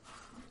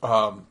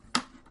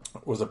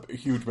 Was a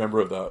huge member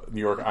of the New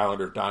York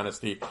Islander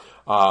dynasty,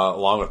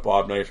 along with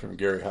Bob Nystrom and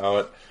Gary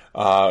Howitt.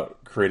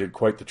 Created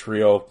quite the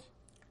trio.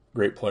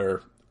 Great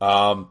player.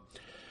 Clark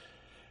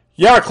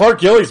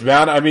Gillies,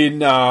 man. I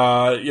mean,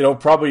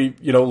 probably,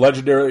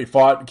 legendarily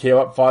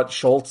fought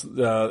Schultz in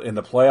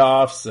the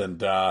playoffs,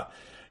 and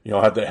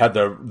had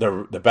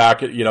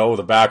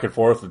the back and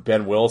forth with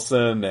Ben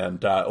Wilson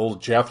and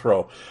old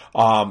Jethro.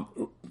 And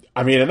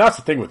that's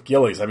the thing with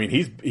Gillies. I mean,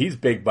 he's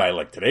big by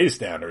like today's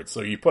standards.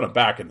 So you put him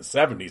back in the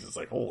 70s, it's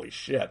like holy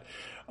shit.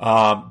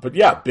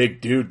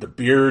 Big dude, the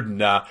beard,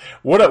 and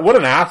what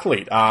an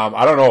athlete.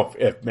 I don't know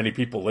if many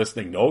people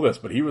listening know this,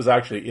 but he was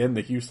actually in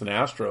the Houston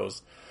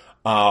Astros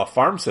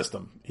farm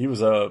system. He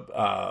was an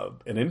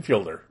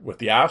infielder with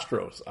the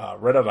Astros.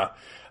 Right out of,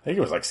 I think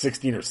it was like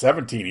 16 or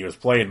 17. He was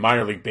playing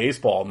minor league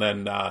baseball, and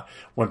then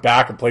went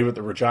back and played with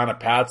the Regina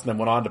Pats, and then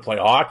went on to play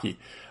hockey.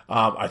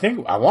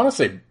 I want to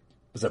say,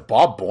 was it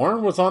Bob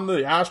Bourne was on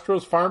the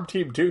Astros farm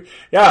team too?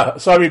 Yeah.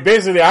 So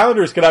basically the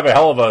Islanders could have a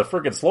hell of a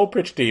freaking slow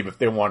pitch team if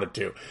they wanted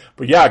to.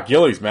 But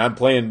Gillies, man,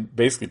 playing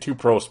basically 2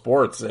 pro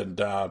sports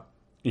and at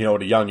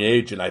a young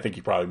age, and I think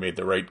he probably made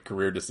the right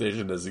career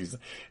decision as he's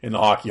in the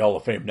Hockey Hall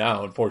of Fame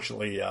now.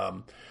 Unfortunately,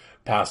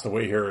 passed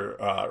away here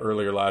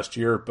earlier last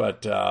year.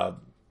 But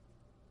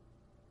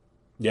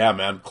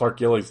Clark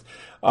Gillies.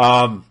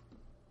 Not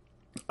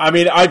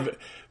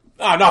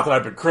that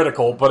I've been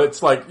critical, but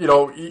it's like,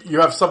 you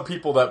have some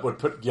people that would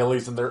put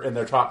Gillies in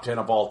their top 10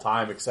 of all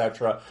time,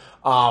 etc.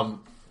 I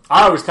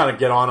always kind of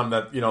get on him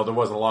that, there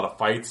wasn't a lot of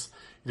fights.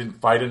 He didn't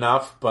fight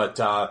enough, but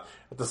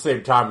at the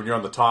same time, when you're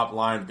on the top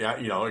line,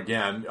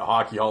 again,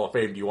 Hockey Hall of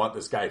Fame, do you want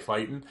this guy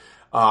fighting?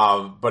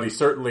 But he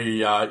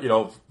certainly,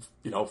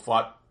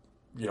 fought,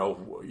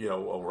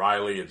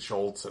 O'Reilly and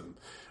Schultz and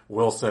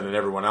Wilson and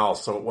everyone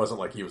else. So it wasn't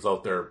like he was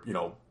out there,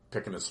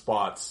 picking his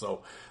spots.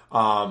 So,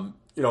 kind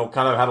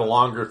of had a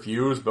longer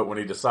fuse, but when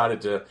he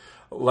decided to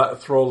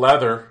throw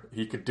leather,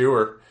 he could do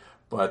her.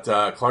 But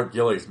Clark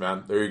Gillies,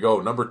 man, there you go.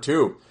 Number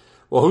 2.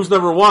 Well, who's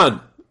number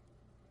 1?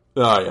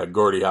 Oh, yeah,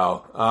 Gordie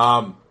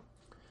Howe.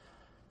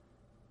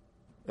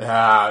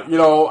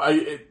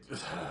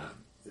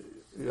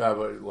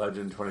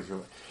 Legend,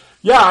 22.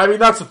 Yeah,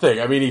 that's the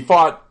thing. He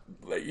fought,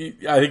 I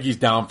think he's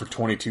down for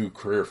 22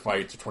 career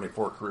fights, or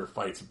 24 career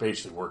fights. It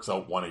basically works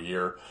out 1 a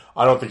year.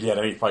 I don't think he had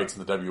any fights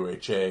in the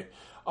WHA.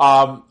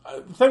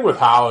 The thing with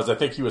Howe is I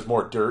think he was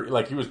more dirty.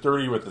 Like, he was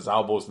dirty with his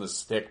elbows and his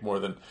stick more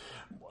than,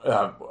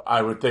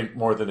 I would think,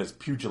 more than his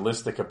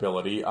pugilistic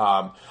ability.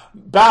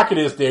 Back in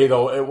his day,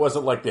 though, it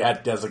wasn't like they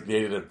had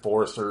designated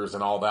enforcers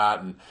and all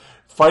that, and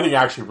fighting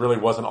actually really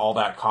wasn't all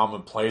that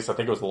commonplace. I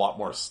think it was a lot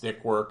more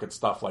stick work and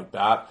stuff like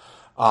that.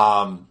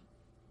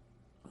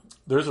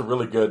 There's a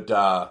really good,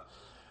 there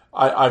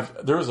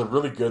was a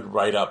really good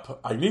write-up.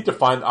 I need to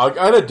find, I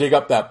gotta dig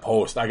up that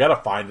post. I gotta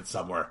find it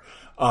somewhere.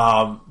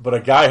 But a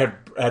guy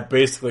had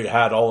basically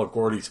had all of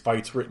Gordie's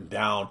fights written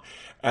down,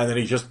 and then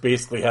he just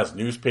basically has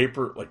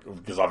newspaper, like,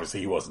 because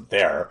obviously he wasn't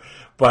there,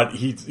 but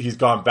he's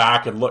gone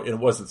back and look. It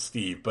wasn't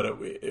Steve, but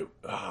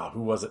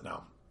who was it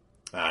now?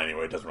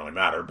 Anyway, it doesn't really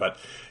matter. But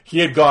he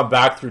had gone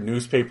back through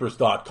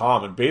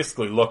newspapers.com and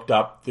basically looked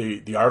up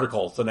the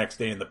articles the next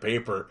day in the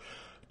paper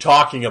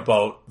talking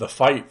about the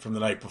fight from the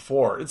night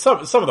before. And some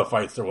of the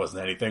fights there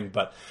wasn't anything,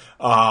 but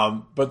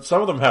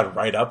some of them had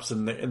write-ups,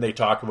 and they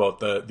talk about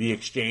the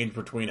exchange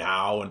between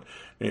Howe and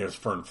it was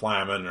Fern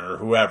Flaman or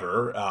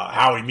whoever,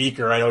 Howie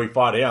Meeker. I know he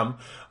fought him.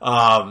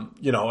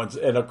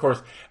 And of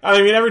course,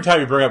 I mean, every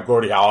time you bring up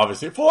Gordie Howe,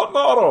 obviously fought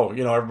Nato.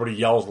 Everybody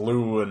yells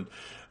Lou and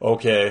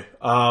okay.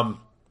 And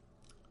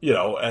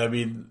I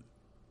mean,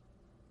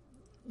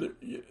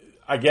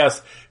 I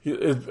guess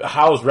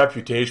Howe's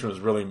reputation was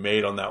really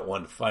made on that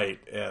one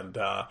fight, and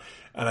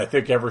I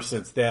think ever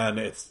since then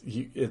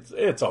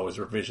it's always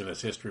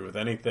revisionist history with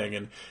anything,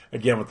 and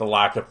again with the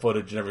lack of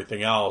footage and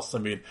everything else. I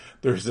mean,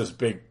 there's this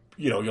big,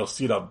 you'll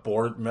see it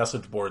on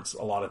message boards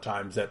a lot of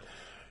times that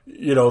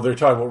they're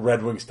talking about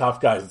Red Wings tough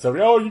guys and say,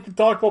 oh, you can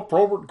talk about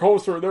Probert and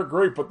Kocur, they're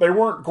great, but they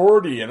weren't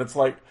Gordie, and it's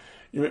like.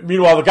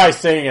 Meanwhile, the guy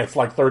saying it's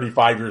like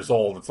 35 years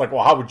old. It's like,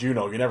 well, how would you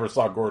know? You never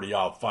saw Gordie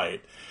Howe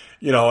fight.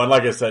 And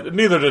like I said,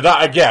 neither did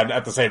I. Again,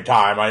 at the same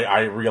time,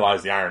 I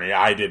realize the irony.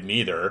 I didn't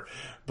either.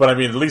 But I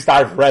mean, at least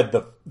I've read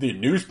the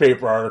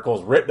newspaper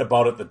articles written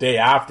about it the day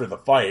after the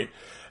fight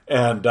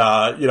and,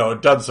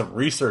 done some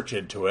research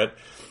into it.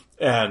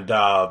 And,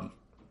 like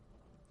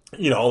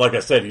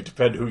I said, you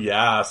depend who you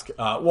ask.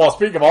 Well,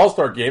 speaking of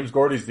All-Star games,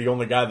 Gordie's the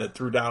only guy that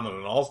threw down in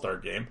an All-Star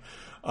game.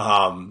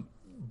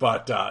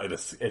 But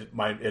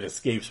it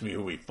escapes me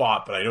who he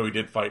fought, but I know he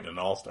did fight in an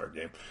All-Star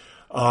game.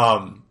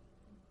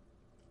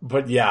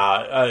 But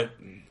yeah,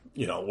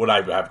 would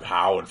I have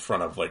Howe in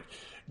front of like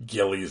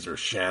Gillies or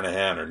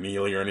Shanahan or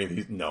Neely or any of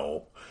these?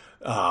 No.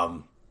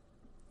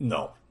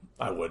 No,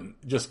 I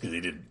wouldn't. Just because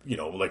he did,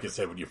 like I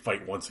said, when you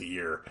fight once a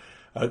year,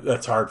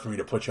 that's hard for me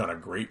to put you on a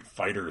great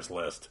fighters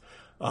list.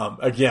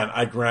 Again,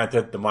 I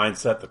granted the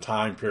mindset, the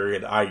time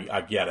period, I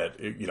get it.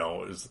 It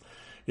was,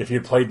 if he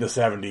had played in the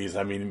 70s,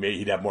 I mean, maybe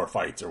he'd have more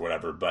fights or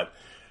whatever, but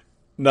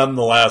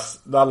nonetheless,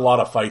 not a lot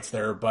of fights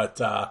there.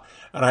 But,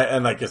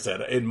 and like I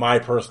said, in my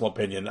personal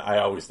opinion, I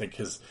always think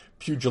his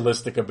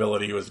pugilistic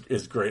ability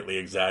is greatly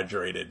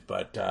exaggerated.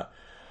 But,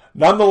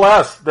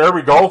 nonetheless, there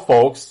we go,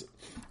 folks.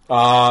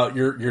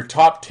 Your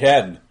top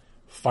 10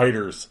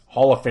 fighters,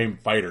 Hall of Fame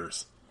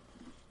fighters.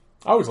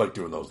 I always like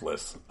doing those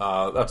lists.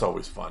 That's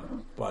always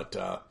fun. But,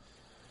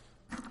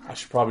 I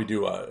should probably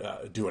do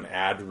an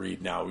ad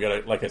read now. We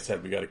gotta, like I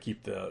said, we gotta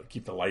keep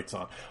the lights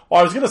on.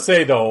 Well, I was gonna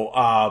say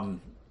though,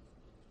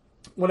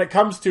 when it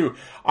comes to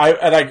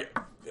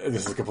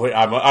this is complete.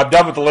 I'm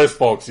done with the list,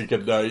 folks. You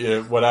can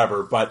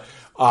whatever. But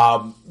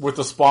with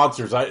the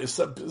sponsors,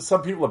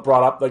 some people have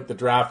brought up like the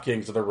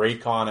DraftKings or the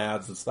Raycon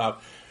ads and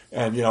stuff.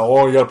 And, you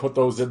gotta put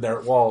those in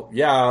there. Well,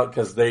 yeah,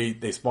 because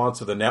they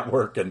sponsor the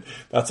network and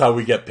that's how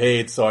we get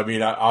paid. So, I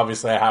mean,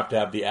 obviously I have to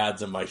have the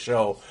ads in my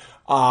show.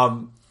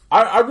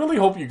 I really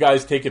hope you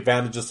guys take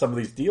advantage of some of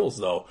these deals,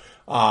 though.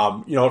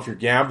 If you're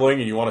gambling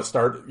and you want to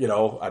start, I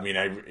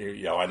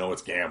know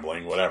it's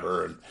gambling,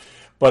 whatever.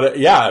 But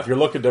if you're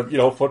looking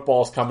to,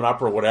 football's coming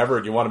up or whatever,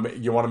 and you want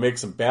to make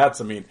some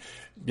bets. I mean,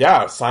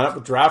 yeah, sign up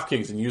with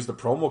DraftKings and use the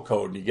promo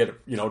code, and you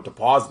get,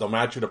 deposit. They'll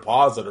match your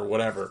deposit or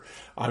whatever.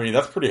 I mean,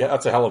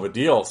 that's a hell of a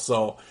deal.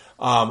 So,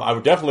 I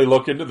would definitely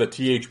look into the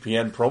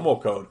THPN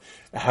promo code.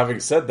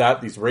 Having said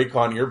that, these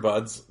Raycon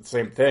earbuds,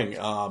 same thing.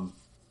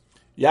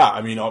 Yeah,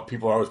 I mean,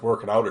 people are always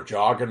working out or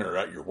jogging or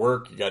at your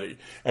work.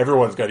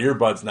 Everyone's got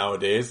earbuds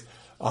nowadays.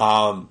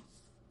 I'm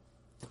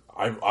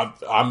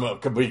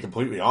to be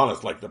completely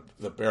honest. Like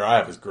the pair I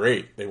have is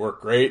great. They work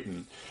great,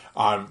 and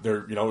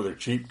they're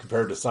cheap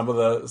compared to some of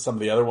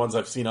the other ones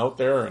I've seen out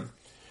there. And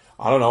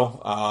I don't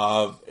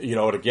know,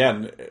 and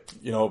again,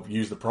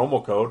 use the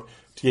promo code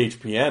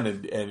THPN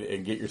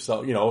and get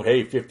yourself,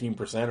 hey,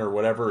 15% or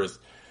whatever is.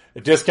 A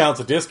discount's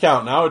a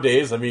discount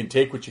nowadays. I mean,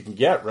 take what you can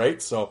get,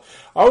 right? So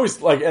I always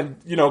going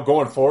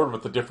forward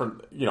with the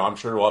different, I'm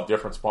sure we'll have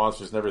different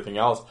sponsors and everything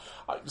else.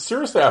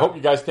 Seriously, I hope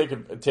you guys take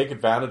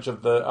advantage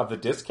of the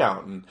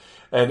discount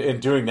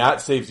and doing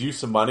that saves you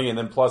some money, and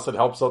then plus it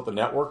helps out the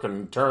network and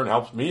in turn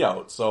helps me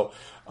out. So,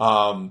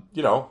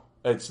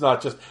 it's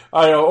not just,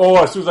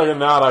 as soon as I get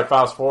an ad, I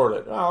fast forward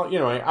it. Well,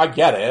 I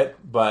get it,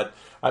 but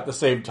at the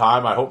same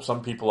time, I hope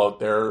some people out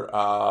there,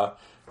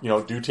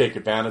 do take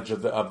advantage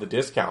of the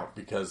discount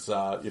because,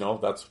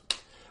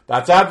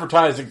 that's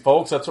advertising,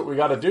 folks. That's what we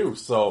got to do.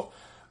 So,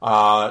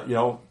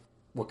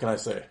 what can I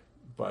say?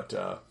 But,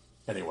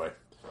 anyway,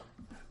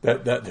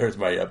 there's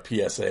my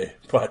PSA.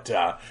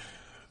 But,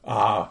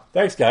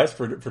 thanks guys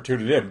for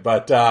tuning in.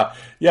 But,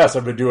 yes,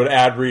 I'm going to do an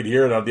ad read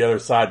here, and on the other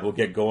side, we'll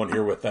get going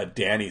here with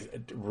Danny's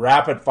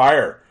rapid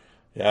fire.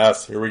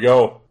 Yes, here we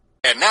go.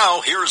 And now,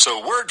 here's a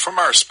word from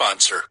our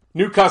sponsor.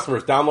 New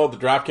customers, download the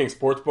DraftKings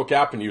Sportsbook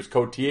app and use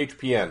code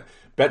THPN.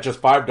 Bet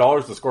just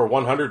 $5 to score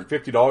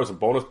 $150 in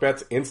bonus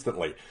bets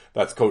instantly.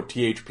 That's code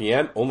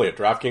THPN, only at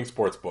DraftKings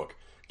Sportsbook.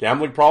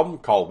 Gambling problem?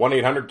 Call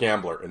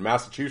 1-800-GAMBLER. In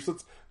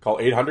Massachusetts, Call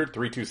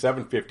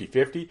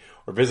 800-327-5050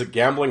 or visit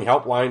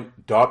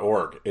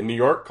gamblinghelpline.org. In New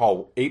York,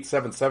 call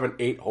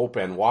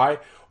 877-8-HOPE-NY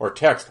or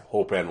text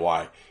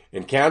HOPE-NY.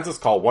 In Kansas,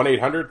 call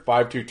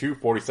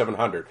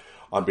 1-800-522-4700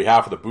 on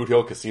behalf of the Boot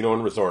Hill Casino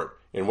and Resort.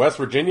 In West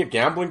Virginia,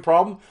 gambling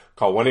problem?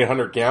 Call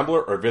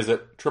 1-800-GAMBLER or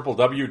visit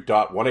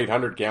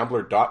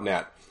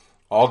www.1800gambler.net.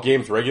 All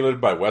games regulated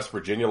by West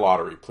Virginia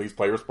Lottery. Please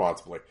play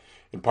responsibly.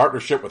 In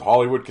partnership with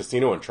Hollywood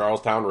Casino and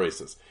Charlestown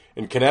Races.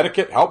 In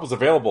Connecticut, help is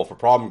available for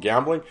problem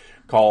gambling.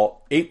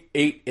 Call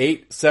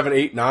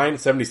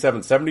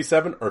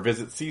 888-789-7777 or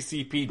visit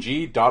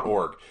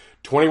ccpg.org.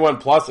 21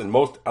 plus in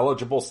most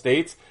eligible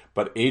states,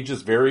 but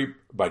ages vary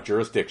by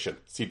jurisdiction.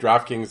 See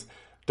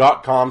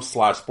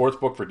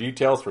DraftKings.com/sportsbook for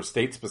details for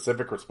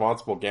state-specific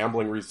responsible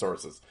gambling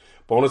resources.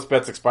 Bonus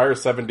bets expire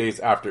 7 days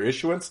after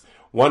issuance.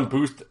 1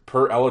 boost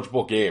per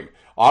eligible game.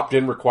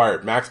 Opt-in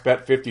required. Max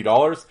bet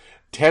 $50.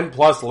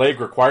 10-plus leg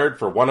required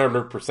for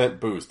 100%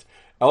 boost.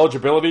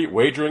 Eligibility,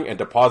 wagering, and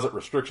deposit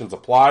restrictions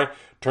apply.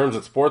 Terms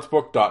at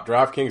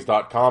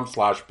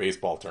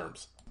sportsbook.draftkings.com/baseball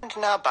terms. And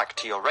now back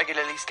to your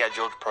regularly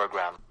scheduled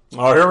program.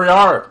 Oh, here we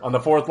are on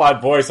the Fourth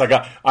Line Voice.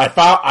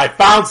 I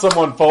found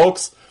someone,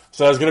 folks.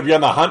 So I was going to be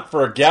on the hunt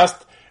for a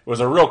guest. It was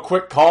a real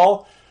quick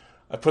call.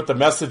 I put the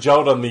message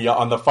out on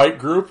the fight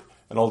group,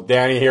 and old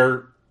Danny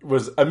here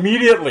was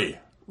immediately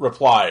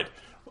replied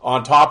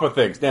on top of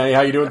things. Danny,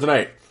 how you doing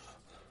tonight?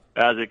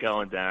 How's it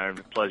going, Darren?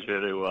 Pleasure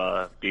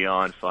to be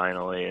on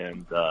finally,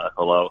 and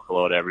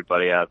hello to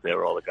everybody out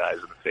there, all the guys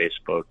on the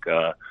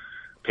Facebook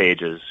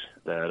pages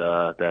that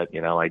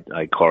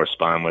I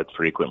correspond with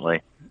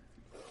frequently.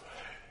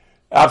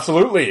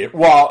 Absolutely.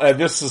 Well,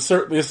 this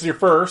is your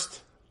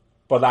first,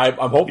 but I'm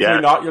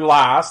hopefully not your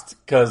last,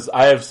 because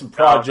I have some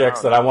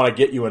projects that I want to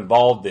get you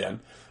involved in.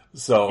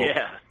 So,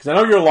 because I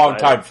know you're a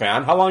long-time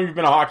fan. How long have you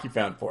been a hockey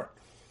fan for?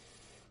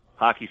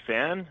 Hockey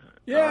fan?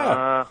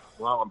 Yeah.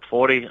 Well, I'm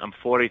 40. I'm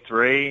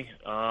 43.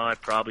 I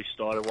probably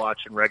started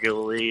watching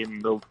regularly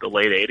in the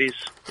late 80s.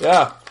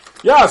 Yeah.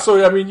 Yeah,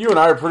 so, I mean, you and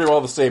I are pretty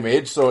well the same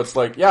age, so it's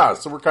like, yeah,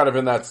 so we're kind of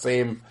in that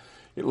same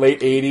late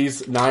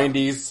 80s,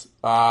 90s.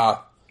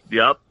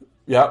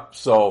 Yep,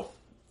 so,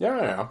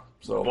 yeah.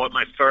 So, bought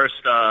my first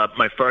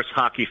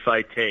hockey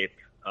fight tape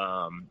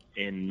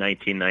in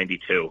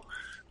 1992,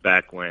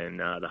 back when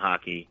the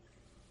hockey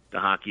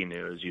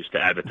news used to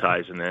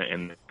advertise in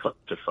the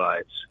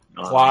classifieds.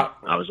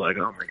 I was like,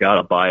 oh my god,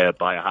 I'll buy a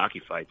hockey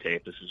fight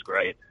tape. This is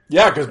great.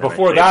 Yeah, because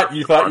before that,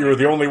 you thought you were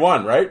the only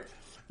one, right?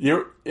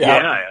 I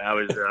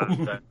was.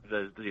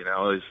 It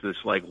was this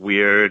like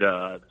weird,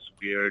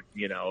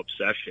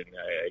 obsession.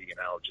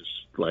 Just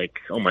like,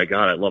 oh my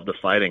god, I love the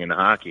fighting and the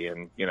hockey.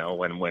 And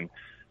when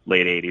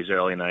late 80s,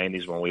 early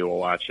 90s, when we were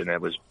watching, it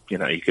was,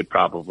 you could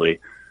probably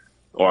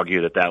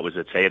argue that was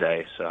its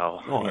heyday.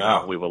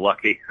 So we were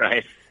lucky,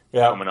 right?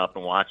 Yeah, coming up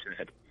and watching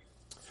it.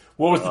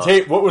 What was the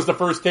tape? What was the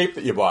first tape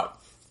that you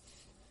bought?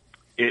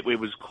 It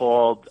was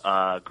called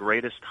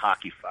Greatest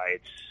Hockey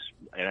Fights,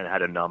 and it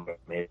had a number,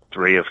 maybe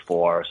 3 or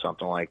 4 or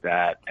something like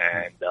that.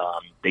 And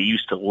they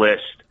used to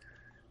list.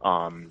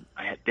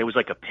 There was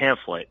like a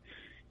pamphlet,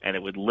 and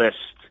it would list.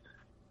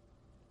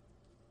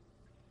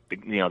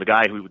 The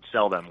guy who would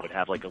sell them would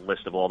have like a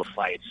list of all the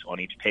fights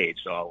on each page.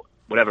 So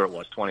whatever it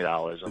was,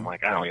 $20. I'm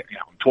like, I'm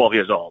 12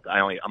 years old.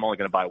 I'm only going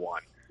to buy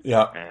one.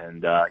 Yeah.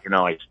 And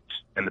I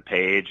in the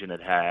page, and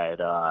it had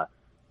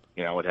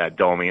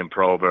Domi and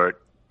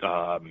Probert,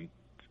 the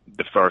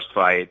first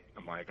fight.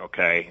 I'm like,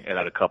 okay. It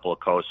had a couple of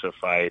Kosa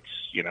fights.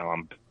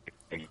 I'm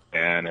a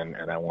fan,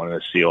 and I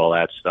wanted to see all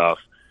that stuff.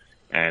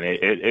 And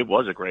it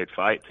was a great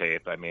fight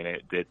tape. I mean,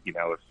 it did.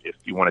 If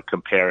you want to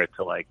compare it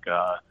to like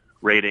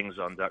ratings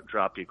on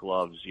Drop Your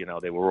Gloves,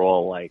 they were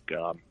all like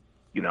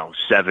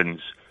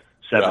sevens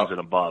and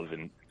above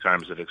in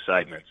terms of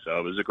excitement. So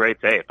it was a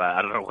great tape.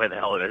 I don't know where the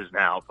hell it is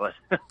now, but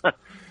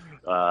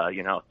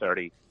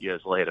 30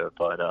 years later.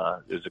 But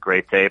it was a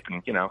great tape,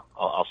 and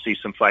I'll see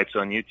some fights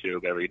on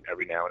YouTube every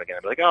now and again.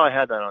 I'll be like, oh, I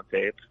had that on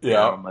tape.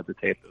 Yeah, at the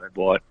tape that I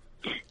bought.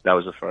 That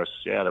was the first.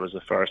 Yeah, that was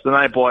the first. Then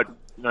I bought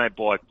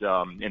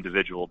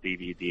individual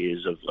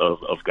DVDs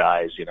of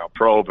guys,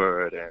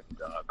 Probert and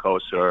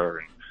Koser,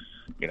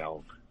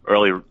 and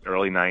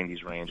early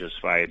 90s Rangers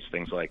fights,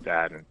 things like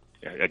that. And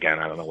again,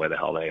 I don't know where the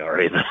hell they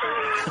are either.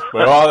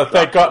 Well,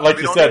 thank God, like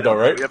you said, though,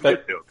 right?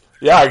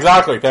 Yeah,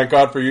 exactly. Thank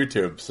God for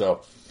YouTube.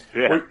 So,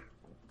 yeah.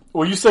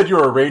 Well, you said you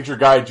were a Ranger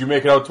guy. Did you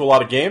make it out to a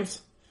lot of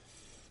games?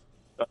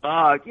 Yeah.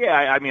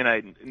 I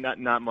mean,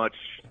 not much,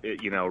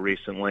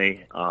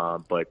 recently.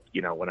 But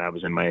when I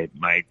was in my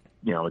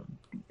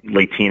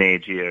late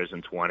teenage years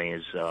and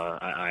 20s,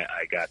 I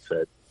got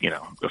to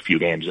a few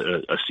games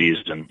a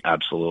season.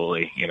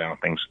 Absolutely,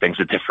 things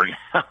are different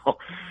now.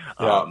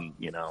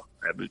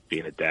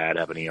 Being a dad,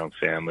 having a young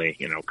family,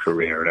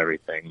 career and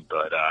everything.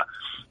 But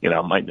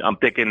I'm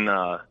thinking,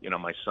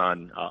 my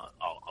son, I'll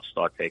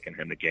start taking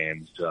him to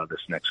games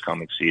this next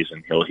coming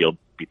season. He'll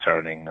be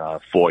turning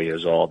 4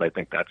 years old. I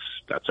think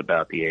that's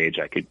about the age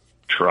I could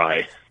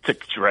try to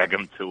drag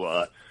him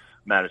to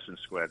Madison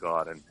Square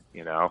Garden.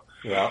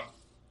 Yeah.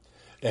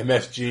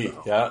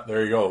 MSG. Yeah,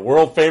 there you go.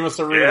 World famous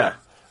arena.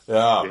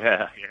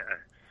 Yeah.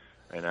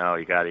 I know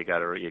you got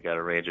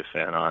a Ranger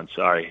fan on.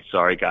 Sorry,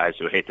 guys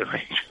who hate the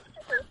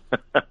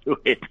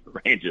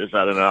Rangers.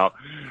 I don't know,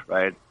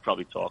 right?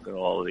 Probably talking to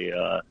all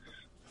the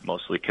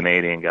mostly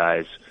Canadian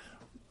guys.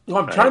 Well,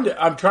 I'm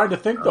trying to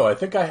think though. I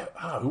think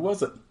who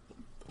was it?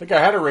 I think I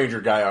had a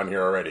Ranger guy on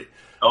here already.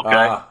 Okay.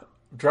 I'm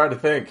trying to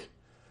think.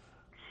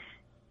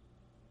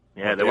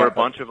 Yeah, there were a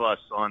bunch of us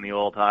on the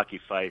old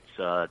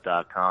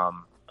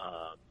hockeyfights.com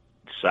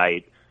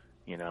site.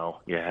 You know,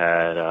 you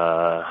had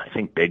I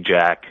think Big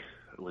Jack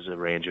was a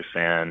Ranger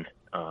fan.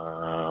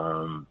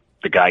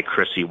 The guy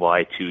Chrissy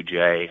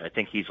Y2J, I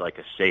think he's like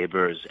a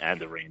Sabres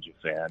and a Ranger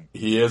fan.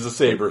 He is a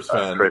Sabres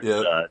fan. Chris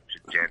Yeah.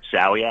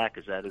 Jansawiak,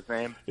 is that his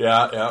name?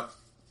 Yeah.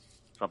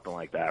 Something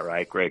like that,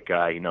 right? Great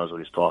guy. He knows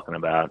what he's talking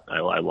about. I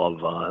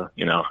love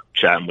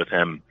chatting with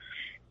him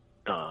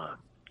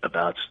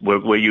about.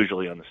 We're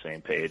usually on the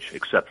same page,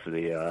 except for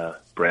the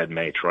Brad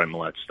May, Troy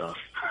Millette stuff.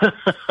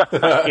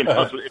 He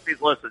knows, if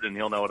he's listening,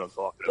 he'll know what I'm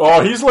talking about.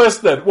 Oh, he's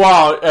listening.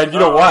 Wow, and you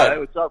know what? Hey,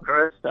 what's up,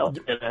 Chris?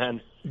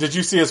 And Did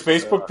you see his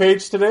Facebook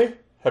page today?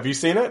 Have you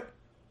seen it?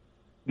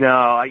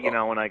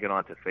 no, when I get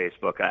onto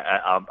Facebook,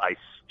 I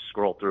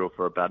scroll through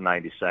for about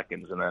 90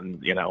 seconds, and then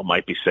it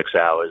might be 6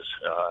 hours.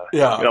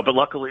 But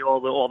luckily,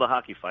 all the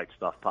hockey fight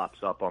stuff pops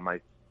up on my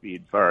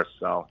feed first,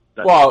 so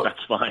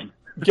that's fine.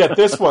 Get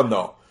this one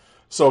though.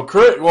 So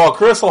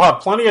Chris will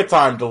have plenty of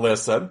time to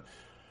listen.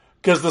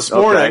 Because this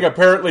morning,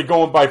 apparently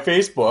going by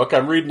Facebook,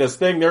 I'm reading this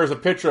thing, there's a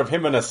picture of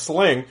him in a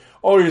sling.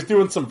 Oh, he was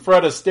doing some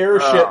Fred Astaire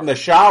shit in the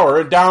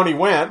shower, and down he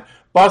went,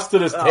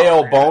 busted his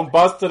tailbone,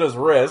 busted his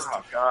wrist.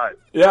 Oh, God.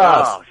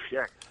 Yeah. Oh,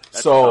 shit.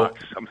 That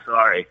sucks. I'm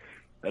sorry.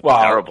 That's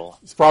terrible.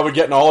 He's probably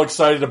getting all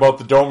excited about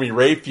the Domi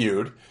Ray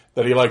feud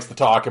that he likes to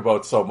talk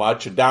about so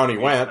much, and down he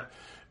went.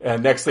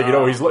 And next thing you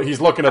know, he's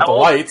looking at the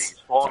lights. He's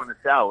falling in the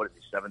shower. What is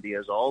he, 70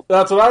 years old?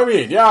 That's what I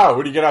mean. Yeah.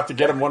 What, are you going to have to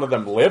get him one of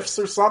them lifts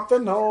or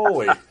something?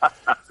 Holy.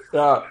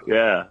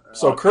 Yeah.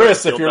 So,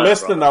 Chris, if you're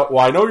listening out,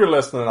 I know you're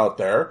listening out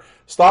there.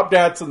 Stop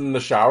dancing in the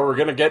shower. We're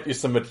going to get you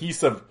some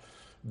adhesive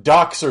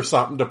ducks or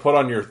something to put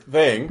on your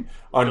thing,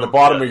 on the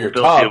bottom of your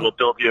tub. We'll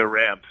build you a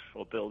ramp.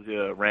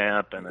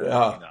 And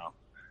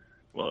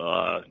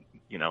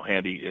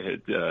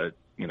handy,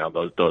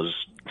 those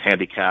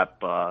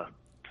handicap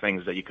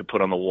things that you could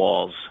put on the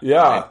walls.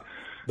 Yeah, right?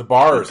 the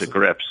bars, the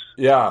grips.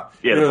 Yeah,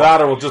 either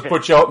that or we'll just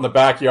put you out in the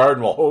backyard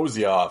and we'll hose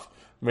you off.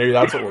 Maybe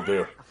that's what we'll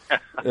do.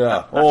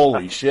 Yeah.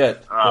 Holy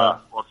shit.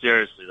 Well,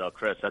 seriously though,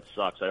 Chris, that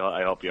sucks.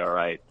 I hope you're all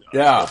right.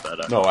 Yeah.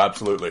 No,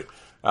 absolutely.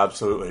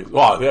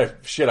 Well, yeah,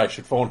 shit, I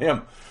should phone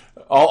him.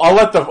 I'll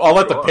let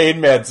the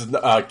pain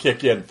meds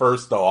kick in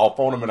first, though. I'll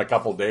phone him in a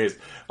couple of days.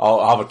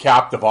 I'll have a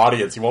captive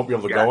audience. He won't be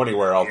able to go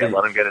anywhere. Let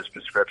him get his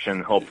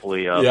prescription.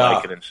 Hopefully,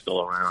 Vicodin's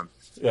still around.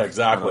 Yeah,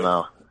 exactly. I don't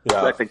know.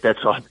 Yeah. I think that's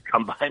hard to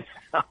come by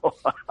now.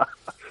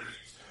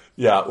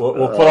 Yeah,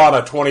 we'll put on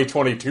a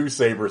 2022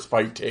 Sabres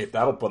fight tape.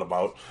 That'll put him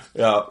out.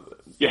 Yeah.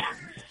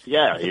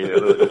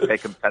 It'll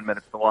take him 10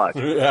 minutes to watch.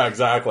 Yeah,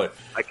 exactly.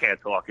 I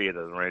can't talk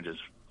either. The Rangers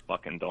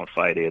fucking don't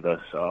fight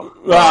either. So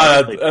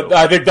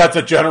I think that's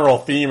a general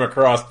theme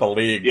across the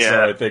league. Yeah.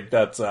 So I think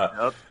that's.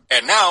 Yep.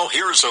 And now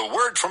here's a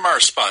word from our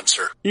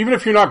sponsor. Even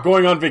if you're not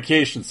going on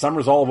vacation,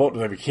 summer's all about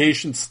the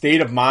vacation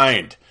state of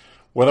mind.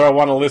 Whether I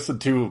want to listen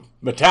to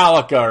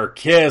Metallica or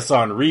Kiss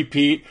on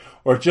repeat,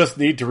 or just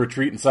need to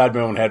retreat inside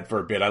my own head for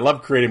a bit, I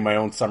love creating my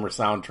own summer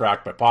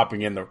soundtrack by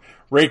popping in the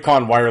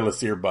Raycon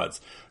wireless earbuds.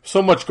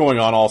 So much going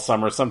on all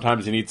summer.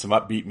 Sometimes you need some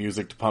upbeat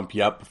music to pump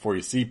you up before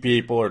you see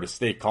people, or to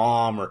stay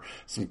calm, or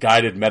some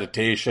guided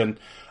meditation.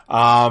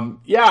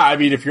 I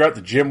mean, if you're at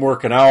the gym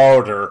working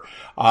out, or,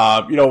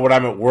 when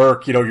I'm at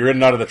work, you're in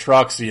and out of the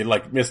truck, so you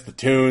miss the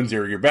tunes,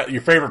 or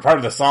your favorite part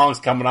of the song's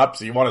coming up,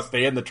 so you want to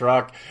stay in the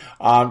truck.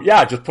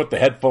 Just put the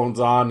headphones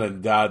on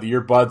and, the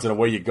earbuds, and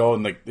away you go,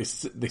 and they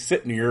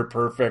sit in your ear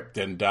perfect,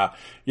 and,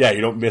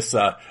 you don't miss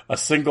a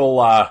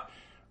single,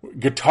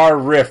 guitar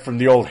riff from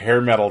the old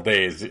hair metal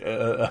days.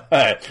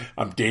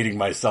 I'm dating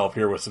myself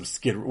here with a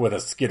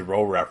Skid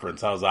Row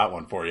reference. How's that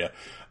one for you?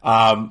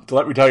 So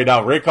let me tell you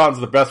now, Raycon's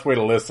the best way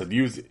to listen.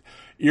 Use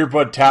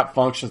earbud tap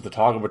functions to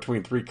toggle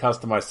between 3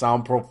 customized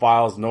sound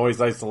profiles,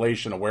 noise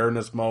isolation,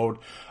 awareness mode.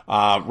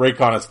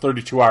 Raycon has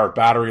 32-hour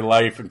battery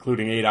life,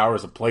 including 8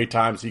 hours of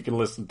playtime, so you can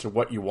listen to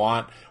what you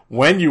want,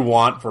 when you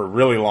want, for a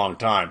really long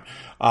time.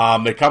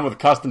 They come with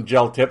custom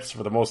gel tips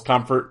for the most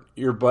comfort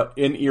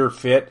in-ear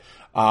fit.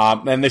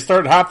 And they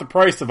start at half the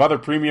price of other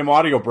premium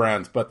audio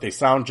brands, but they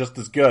sound just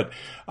as good.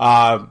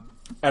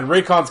 And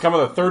Raycon's come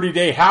with a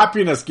 30-day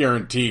happiness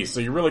guarantee, so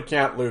you really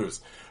can't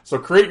lose. So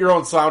create your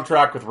own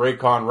soundtrack with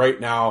Raycon right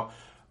now.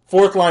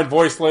 Fourth Line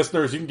Voice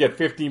listeners, you can get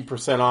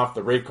 15% off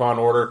the Raycon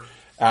order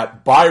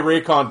at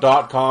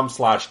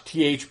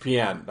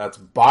buyraycon.com/THPN. That's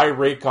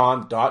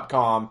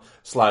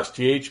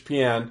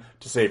buyraycon.com/THPN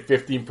to save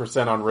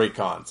 15% on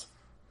Raycons.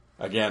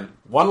 Again,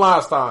 one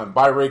last time,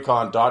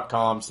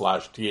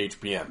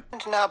 buyraycon.com/THPN.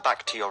 And now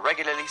back to your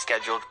regularly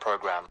scheduled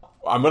program.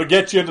 I'm going to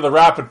get you into the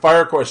rapid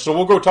fire question,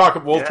 so we'll talk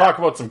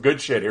about some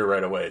good shit here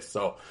right away.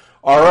 So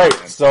All right.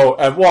 So,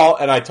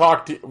 and I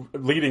talked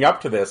leading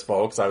up to this,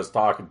 folks. I was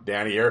talking to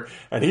Danny here,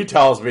 and he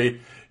tells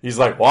me, he's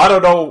like, "Well, I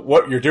don't know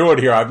what you're doing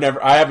here.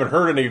 I haven't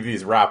heard any of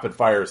these rapid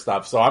fire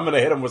stuff. So I'm going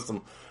to hit him with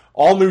some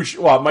all new.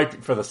 Well, it might be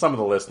for some of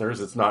the listeners,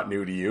 it's not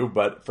new to you,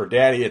 but for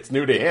Danny, it's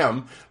new to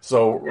him.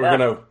 So we're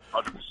gonna,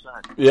 100%.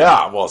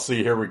 Yeah. Well,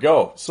 see, here we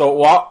go.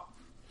 So,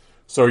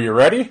 so you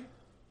ready?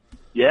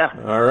 Yeah.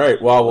 All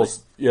right. Well,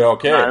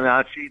 okay. I'm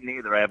not cheating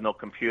either. I have no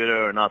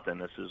computer or nothing.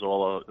 This is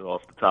all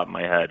off the top of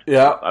my head.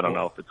 Yeah. I don't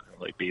know if it's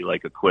going to be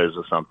like a quiz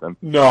or something.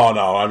 No,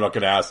 I'm not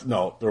going to ask.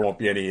 No, there won't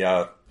be any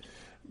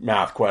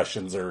math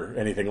questions or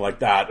anything like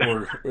that.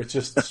 It's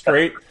just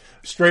straight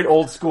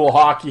old school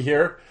hockey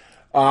here.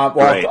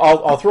 Right.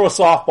 I'll throw a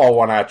softball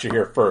one at you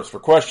here first for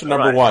question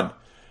number one.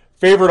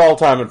 Favorite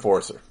all-time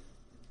enforcer?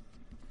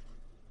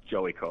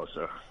 Joey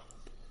Koser.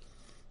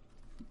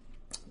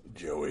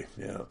 Joey,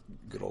 yeah,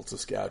 good old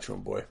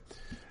Saskatchewan boy.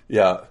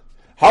 Yeah.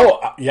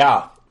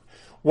 Yeah.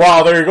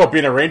 Wow, there you go,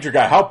 being a Ranger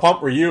guy. How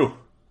pumped were you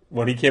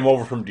when he came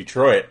over from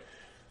Detroit?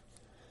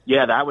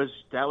 Yeah, that was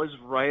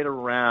right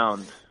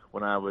around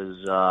when I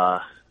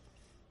was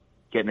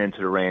getting into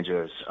the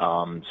Rangers.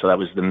 So that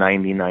was the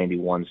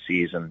 90-91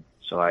 season.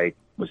 So I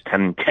was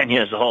 10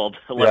 years old,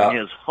 11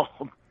 years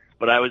old,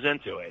 but I was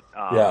into it.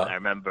 I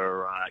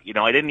remember, I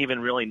didn't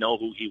even really know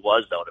who he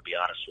was, though, to be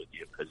honest with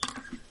you, because,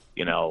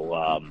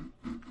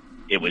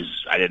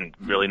 I didn't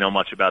really know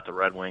much about the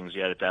Red Wings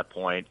yet at that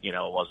point. This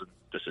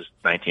is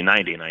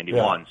 1990,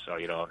 91, so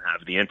you don't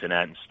have the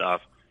internet and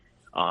stuff.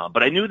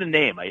 But I knew the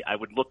name. I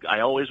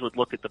always would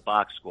look at the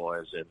box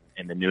scores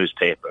in the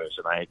newspapers,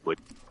 and I would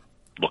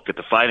look at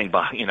the fighting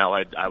box.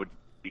 I would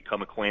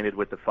become acquainted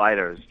with the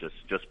fighters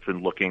just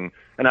from looking,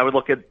 and I would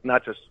look at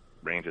not just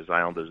Rangers,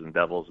 Islanders, and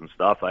Devils and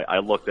stuff. I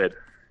looked at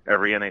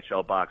every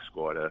NHL box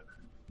score to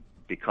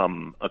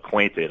become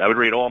acquainted. I would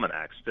read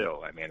almanacs too.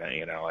 I mean,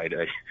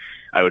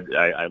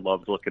 I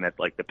loved looking at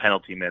like the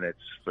penalty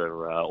minutes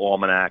for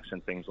almanacs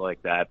and things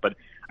like that. But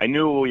I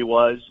knew who he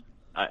was.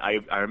 I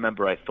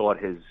remember I thought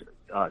his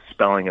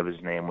spelling of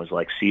his name was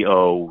like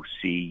Cocuor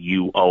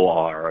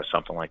or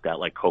something like that,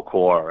 like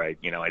Kokor.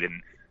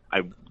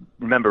 I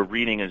remember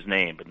reading his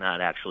name, but not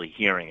actually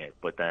hearing it.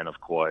 But then,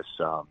 of course,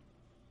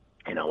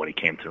 when he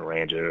came to the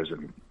Rangers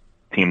and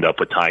teamed up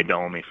with Ty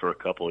Domi for a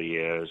couple of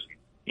years,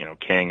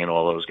 King and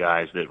all those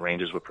guys, the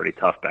Rangers were pretty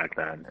tough back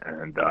then.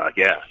 And,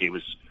 he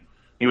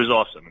was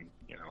awesome. And,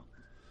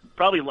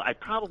 I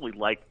probably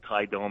liked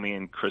Ty Domi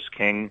and Chris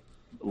King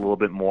a little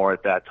bit more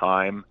at that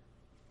time.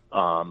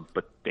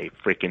 But they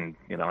freaking,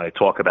 I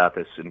talk about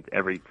this in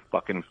every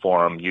fucking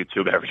forum,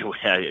 YouTube,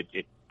 everywhere.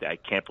 I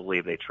can't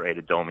believe they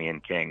traded Domi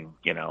and King,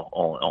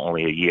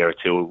 only a year or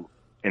two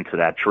into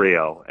that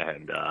trio.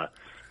 And,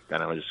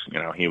 then it was,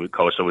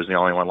 Kosa was the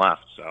only one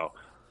left. So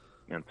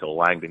until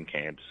Langdon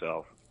came.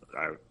 So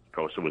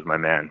Kosa was my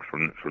man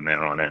from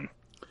there on in.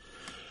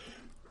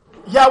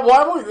 Yeah,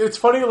 well, it's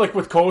funny, like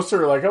with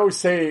Koser, like I always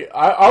say,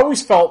 I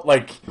always felt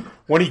like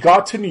when he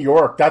got to New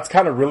York, that's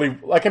kind of really,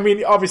 like, I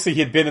mean, obviously he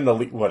had been in the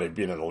league, he'd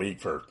been in the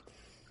league for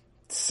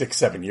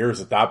 6-7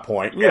 years at that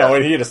point,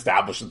 and he had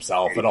established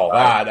himself and all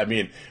that. I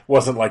mean, it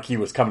wasn't like he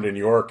was coming to New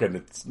York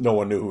and no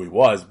one knew who he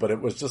was, but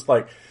it was just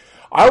like,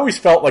 I always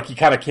felt like he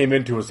kind of came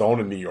into his own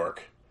in New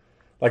York.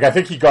 Like, I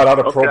think he got out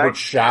of Probert's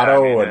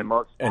shadow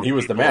and he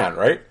was the man,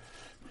 right?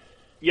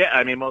 Yeah,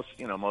 I mean, most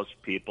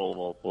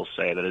people will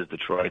say that his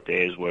Detroit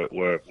days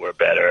were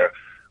better.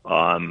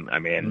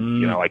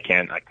 I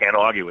can't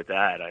argue with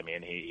that. I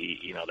mean,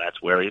 he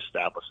that's where he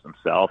established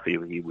himself. He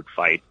would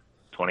fight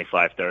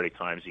 25, 30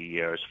 times a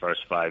year his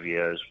first 5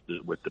 years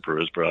with the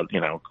Bruce brothers,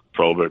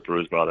 Probert,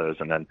 Bruce brothers,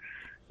 and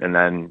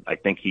then I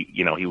think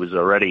he was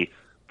already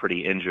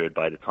pretty injured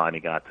by the time he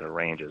got to the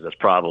Rangers. That's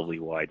probably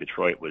why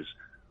Detroit was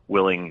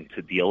willing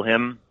to deal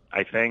him,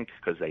 I think,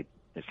 because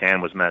his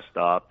hand was messed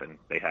up, and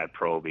they had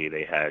Proby,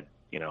 they had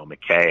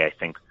McKay. I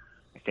think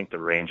the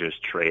Rangers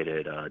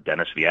traded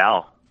Dennis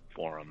Vial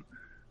for him,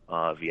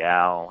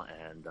 Vial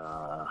and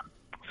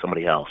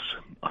somebody else.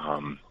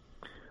 I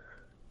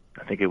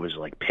think it was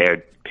like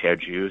Pear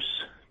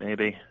Juice,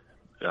 maybe,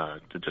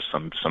 just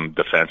some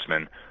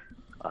defenseman.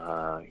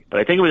 But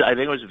I think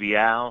it was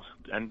Vial.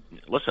 And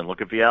listen,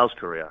 look at Vial's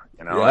career.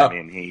 I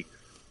mean,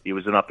 he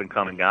was an up and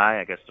coming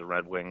guy. I guess the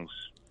Red Wings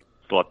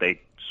thought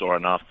they saw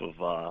enough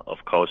of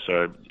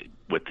Koser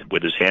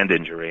with his hand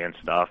injury and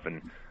stuff,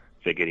 and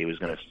figured he was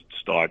going to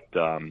start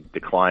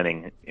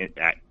declining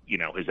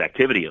his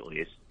activity at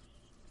least.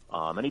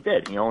 And he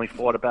did. He only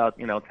fought about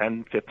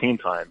 10, 15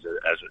 times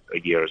as a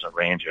year as a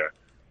Ranger.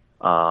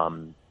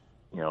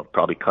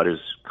 Probably cut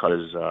his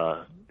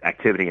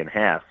activity in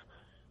half,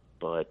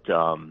 but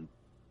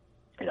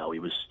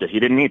he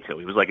didn't need to.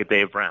 He was like a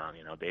Dave Brown.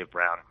 Dave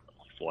Brown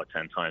fought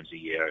 10 times a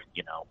year.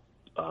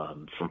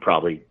 From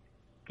probably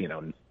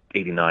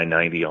 89,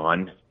 90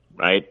 on,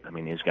 right? I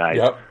mean, these guys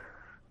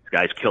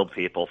killed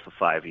people for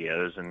 5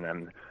 years, and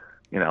then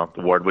the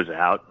word was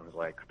out. It was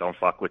like, don't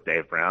fuck with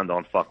Dave Brown,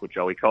 don't fuck with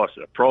Joey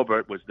Kosa.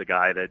 Probert was the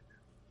guy that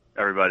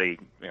everybody,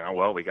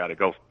 well, we got to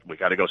go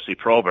see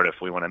Probert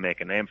if we want to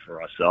make a name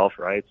for ourselves,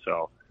 right?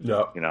 So,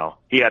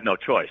 he had no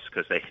choice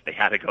because they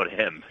had to go to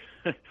him.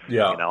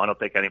 Yeah. I don't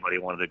think anybody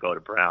wanted to go to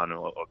Brown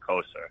or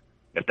Kosar,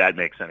 if that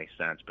makes any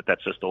sense. But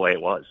that's just the way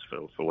it was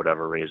for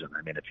whatever reason.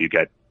 I mean, if you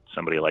get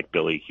somebody like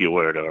Billy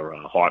Heward or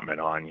Hartman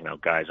on,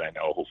 guys I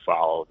know who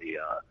follow the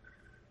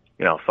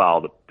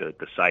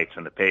sites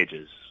and the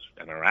pages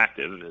and are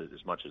active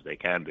as much as they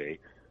can be,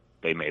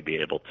 they may be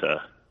able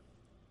to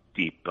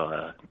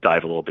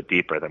dive a little bit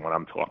deeper than what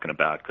I'm talking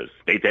about because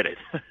they did it.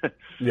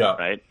 Yeah.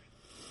 Right?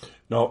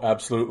 No,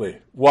 absolutely.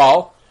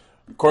 Well,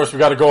 of course, we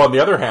got to go on the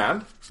other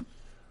hand.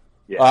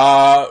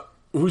 Yeah.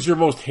 Who's your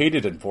most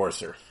hated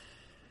enforcer?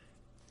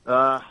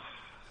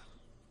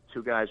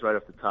 Two guys right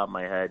off the top of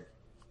my head,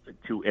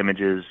 two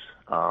images,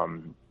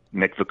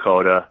 Mick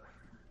Vukota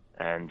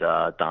and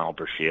Donald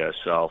Brashear.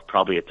 So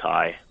probably a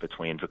tie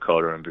between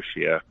Vukota and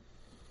Brashear.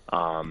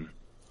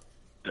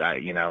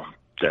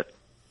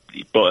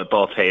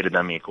 Both hated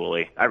them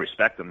equally. I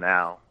respect them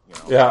now.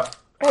 Yeah.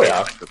 Oh,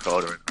 yeah.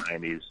 Vukota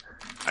in the 90s.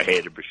 I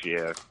hated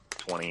Brashear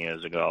 20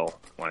 years ago.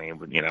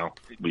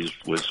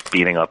 Was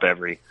beating up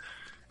every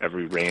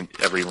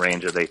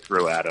ranger they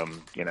threw at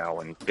him,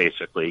 and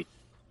basically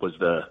was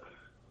the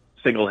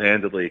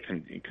single-handedly,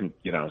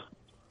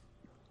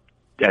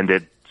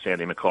 ended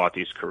Sandy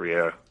McCarthy's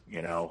career,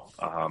 with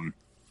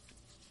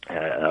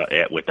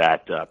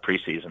that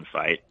preseason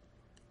fight.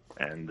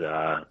 And,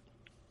 I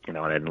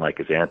didn't like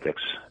his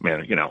antics. I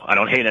mean, I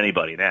don't hate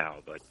anybody now,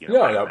 but, back then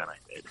I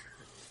did.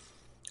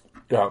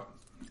 Yeah.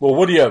 Well,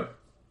 what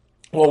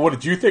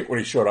did you think when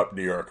he showed up in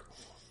New York?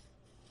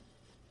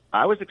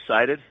 I was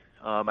excited.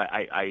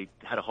 I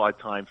had a hard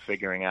time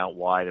figuring out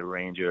why the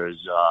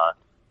Rangers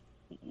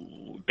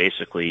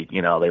basically,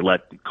 they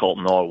let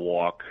Colton Orr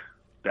walk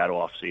that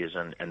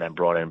offseason and then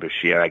brought in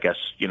Brashear. I guess,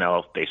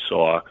 they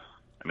saw,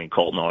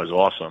 Colton Orr is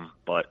awesome,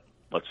 but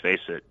let's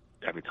face it,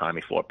 every time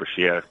he fought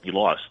Brashear, he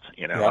lost,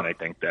 and I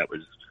think that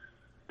was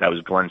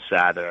Glenn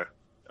Sather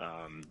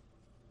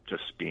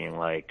just being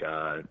like,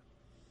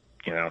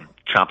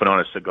 chomping on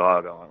a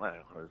cigar going, well,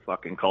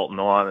 fucking Colton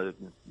Orr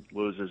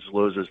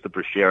loses to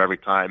Brashear every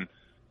time.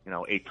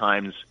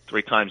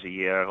 3 times a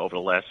year over the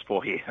last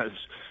 4 years.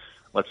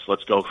 Let's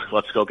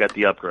go get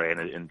the upgrade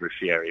in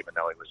Brashear, even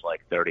though he was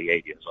like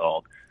 38 years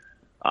old.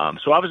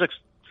 So I was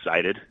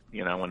excited,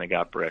 when they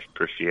got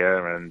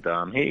Brashear,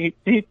 and he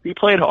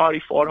played hard,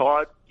 he fought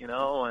hard,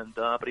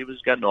 but he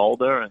was getting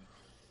older, and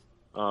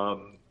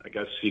I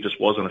guess he just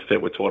wasn't a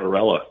fit with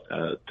Tortorella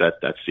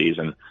that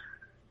season.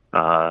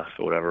 For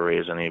whatever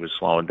reason, he was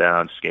slowing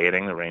down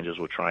skating. The Rangers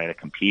were trying to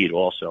compete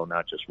also,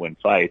 not just win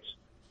fights.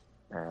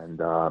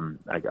 And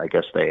I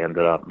guess they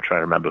ended up. I'm trying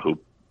to remember who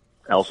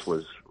else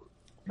was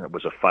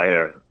a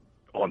fighter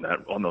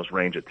on those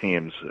Ranger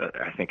teams.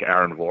 I think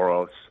Aaron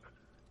Voros,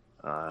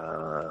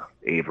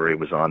 Avery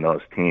was on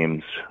those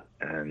teams,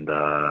 and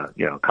a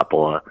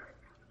couple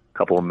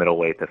of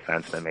middleweight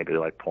defensemen, maybe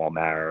like Paul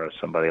Mara or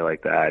somebody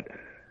like that.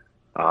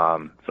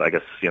 So I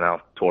guess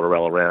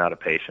Tortorella ran out of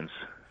patience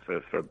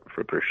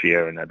for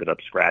Brashear and ended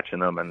up scratching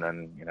him, and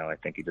then I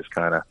think he just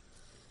kind of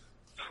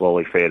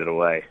slowly faded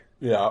away.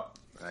 Yeah.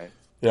 Right.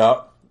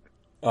 Yeah.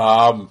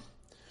 All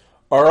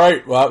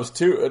right. Well, that was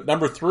 2.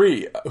 Number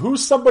 3.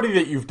 Who's somebody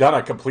that you've done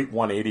a complete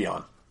 180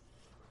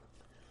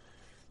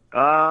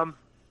 on?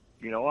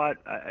 You know what?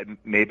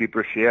 Maybe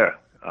Brashear.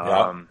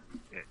 Because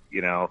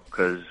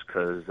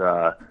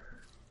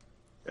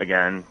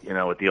again,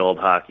 with the old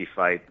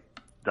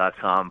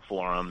hockeyfight.com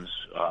forums,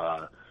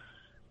 I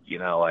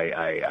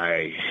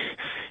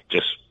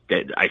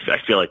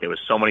feel like there was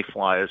so many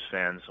Flyers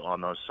fans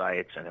on those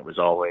sites, and it was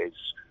always,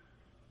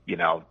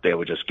 they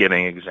were just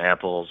giving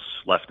examples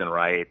left and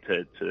right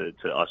to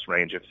us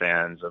Ranger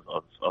fans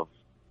of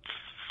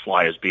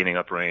Flyers beating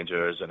up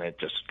Rangers, and it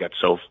just got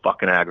so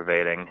fucking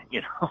aggravating,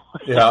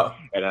 Yeah.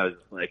 And I was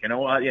like, you know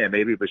what? Yeah,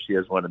 maybe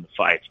Brashear's winning the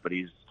fights, but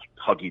he's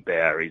Huggy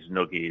Bear, he's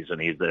Noogies,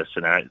 and he's this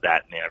and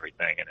that and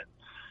everything. And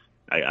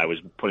I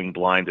was putting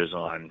blinders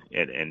on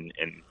in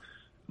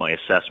my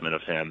assessment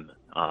of him.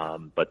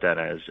 But then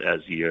as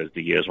the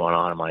years went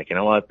on, I'm like, you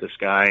know what? This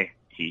guy,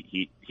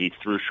 he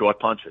threw short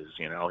punches.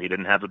 He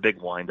didn't have a big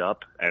wind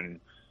up.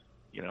 And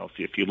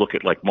if you look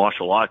at like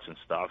martial arts and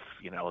stuff,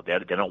 they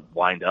don't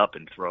wind up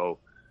and throw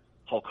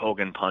Hulk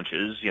Hogan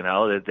punches.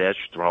 They're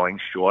throwing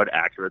short,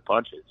 accurate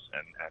punches,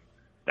 and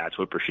that's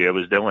what Brashear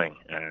was doing.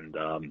 And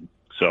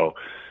so,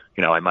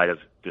 I might have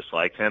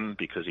disliked him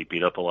because he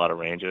beat up a lot of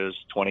Rangers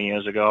 20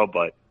 years ago,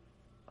 but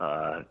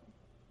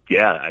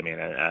yeah,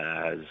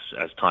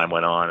 as time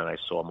went on and I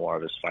saw more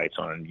of his fights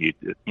on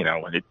YouTube,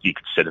 and you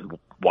could sit and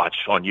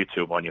watch on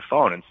YouTube on your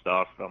phone and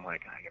stuff, I'm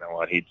like, you know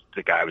what,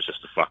 the guy was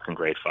just a fucking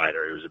great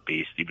fighter. He was a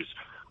beast. He was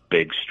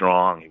big,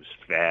 strong. He was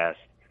fast.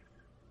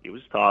 He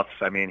was tough.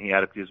 He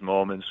had his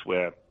moments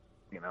where,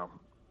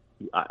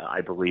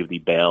 I believe he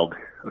bailed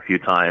a few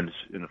times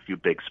in a few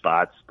big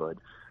spots, but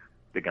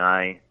the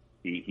guy,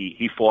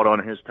 he fought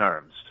on his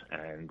terms,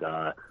 and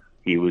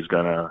he was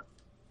gonna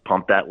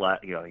pump that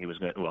left. He was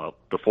gonna. Well,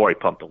 before he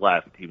pumped the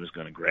left, he was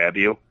gonna grab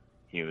you.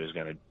 He was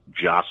going to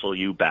jostle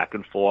you back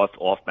and forth,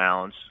 off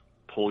balance,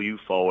 pull you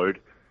forward.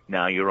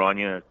 Now you're on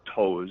your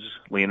toes,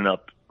 leaning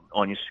up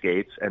on your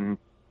skates, and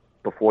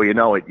before you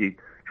know it, you're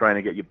trying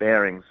to get your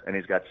bearings, and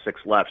he's got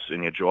 6 lefts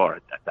in your jaw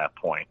at that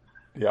point.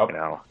 Yep. You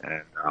know,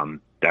 and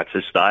that's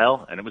his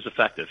style, and it was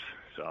effective.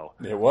 So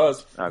it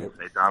was. I would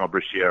say Donald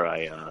Brashear,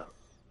 I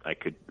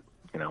could,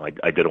 you know,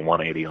 I did a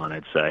 180 on,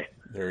 I'd say.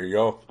 There you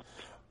go.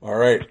 All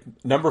right.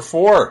 Number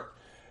 4,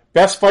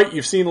 best fight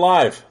you've seen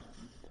live.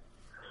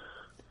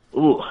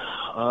 Ooh,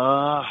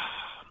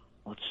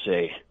 let's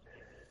see.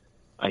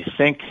 I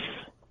think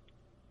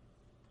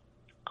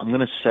I'm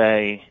going to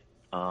say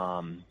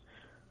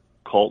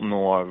Colton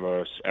Orr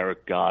versus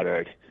Eric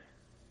Goddard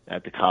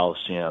at the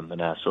Coliseum, the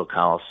Nassau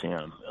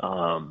Coliseum,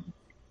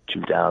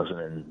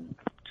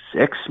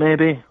 2006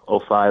 maybe,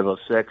 05,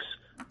 06.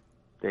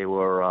 They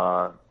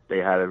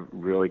had a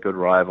really good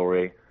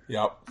rivalry.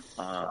 Yep.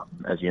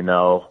 As you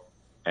know.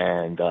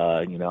 And,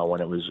 you know, when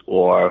it was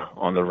Orr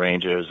on the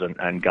Rangers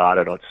and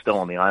Goddard still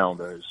on the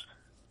Islanders,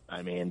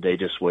 I mean, they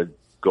just would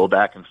go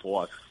back and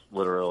forth,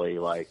 literally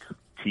like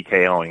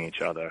TKOing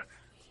each other.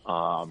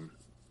 So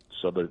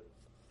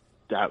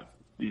that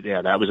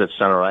was at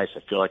center ice. I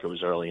feel like it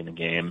was early in the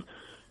game,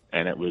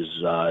 and it was,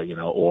 you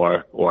know,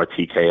 Orr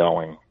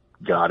TKOing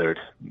Goddard,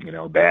 you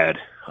know, bad.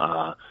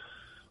 That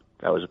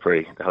was a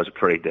pretty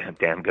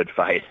damn good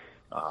fight.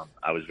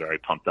 I was very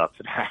pumped up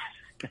for that.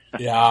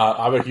 Yeah,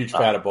 I'm a huge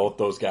fan of both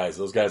those guys.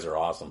 Those guys are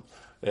awesome.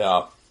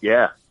 Yeah.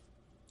 Yeah.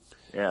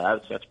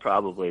 That's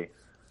probably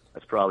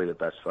the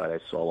best fight I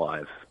saw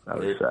live, I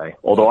would say.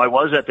 Although I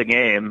was at the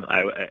game,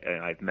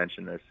 I've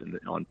mentioned this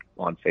on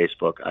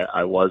Facebook.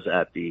 I was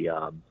at the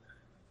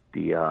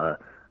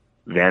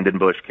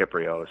Vandenbush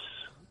Kyprios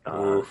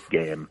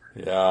game.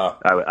 Yeah.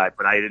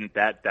 But I didn't.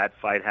 That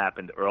fight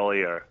happened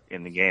earlier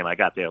in the game. I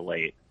got there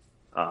late.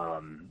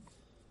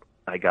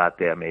 I got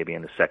there maybe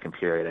in the second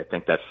period. I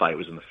think that fight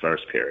was in the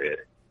first period.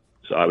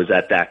 So I was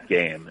at that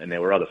game, and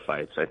there were other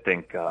fights. I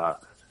think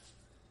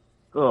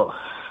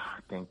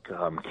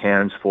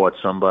Cairns fought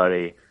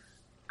somebody.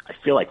 I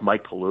feel like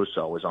Mike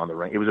Peluso was on the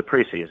Rangers. It was a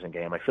preseason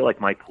game. I feel like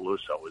Mike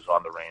Peluso was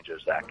on the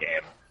Rangers that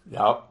game.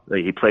 Yep.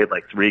 He played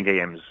like 3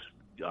 games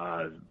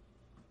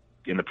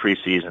in the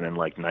preseason in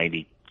like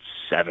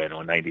 97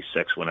 or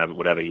 96,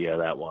 whatever year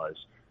that was.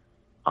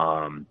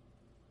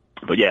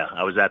 But yeah,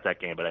 I was at that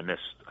game, but I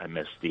missed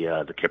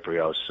the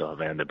Kyprios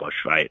Vandenbush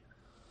fight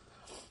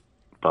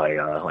by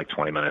like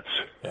 20 minutes.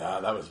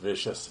 Yeah, that was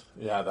vicious.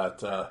 Yeah,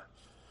 that.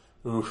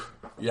 Oof.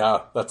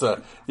 Yeah,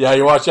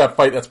 you watch that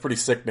fight. That's a pretty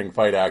sickening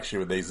fight actually,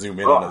 when they zoom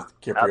in on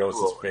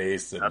Kyprios'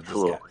 face and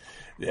absolutely.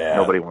 Yeah,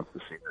 nobody wants to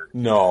see that.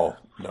 No.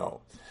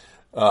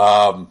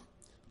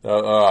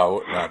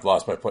 I've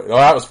lost my place. Oh,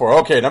 that was 4.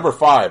 Okay, number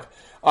 5.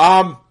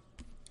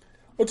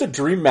 What's a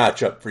dream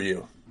matchup for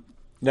you?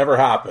 Never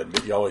happened,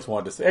 but you always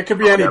wanted to say. It could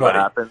be anybody.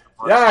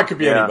 Yeah, it could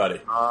be anybody.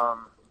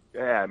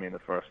 Yeah, I mean, the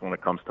first one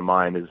that comes to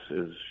mind is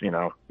you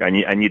know,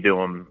 and you do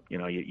them, you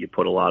know, you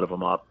put a lot of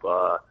them up.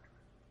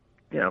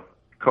 You know,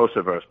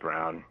 Kosa versus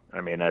Brown. I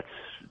mean, that's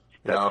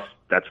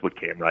what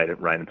came right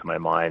into my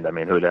mind. I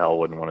mean, who the hell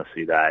wouldn't want to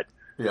see that?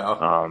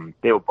 Yeah.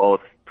 They were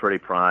both pretty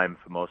prime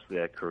for most of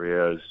their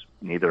careers.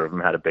 Neither of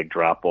them had a big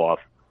drop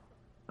off.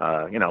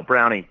 You know,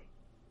 Brownie,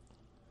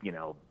 you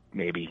know,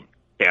 maybe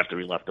after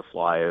he left the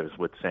Flyers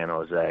with San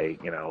Jose,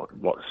 you know,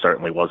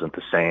 certainly wasn't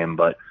the same,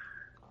 but,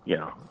 you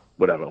know,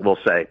 whatever. We'll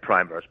say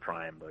prime versus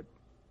prime, but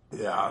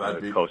yeah,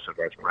 that'd be Kosa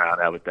versus Brown.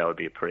 That would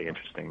be a pretty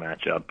interesting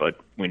matchup, but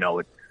we know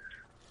it.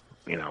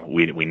 You know,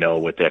 we know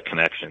with their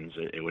connections,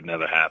 it would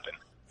never happen.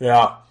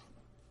 Yeah.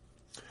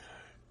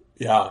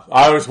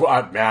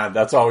 Man,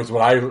 that's always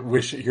what I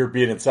wish here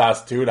being in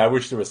Saskatoon. I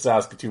wish there was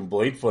Saskatoon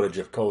Blade footage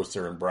of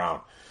Koster and Brown.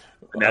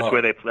 And that's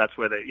where they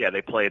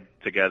played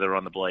together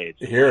on the Blades.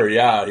 Here,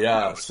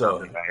 yeah.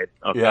 So, right?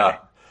 Okay. Yeah,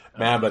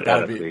 man, but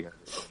that'd be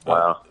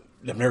wow.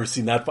 I've never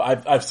seen that.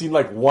 I've seen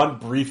like one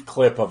brief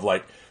clip of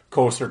like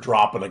Koster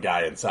dropping a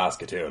guy in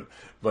Saskatoon,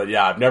 but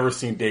yeah, I've never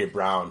seen Dave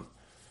Brown.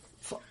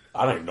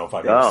 I don't even know if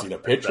I've ever seen a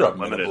picture of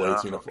him in a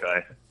Blades uniform.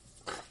 Okay.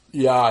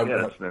 Yeah,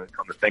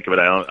 come to think of it,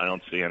 I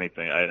don't see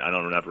anything. I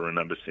don't ever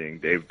remember seeing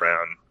Dave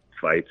Brown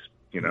fights.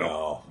 You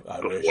know,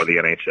 before the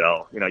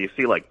NHL. You know, you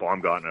see like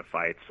Baumgartner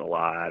fights a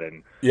lot,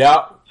 and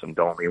some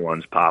Domi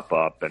ones pop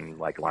up, and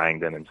like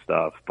Langdon and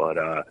stuff. But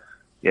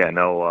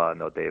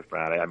no Dave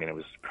Brown. I mean, it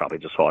was probably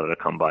just harder to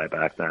come by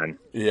back then.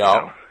 Yeah,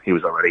 you know, he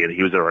was already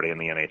in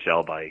the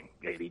NHL by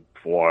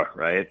 '84,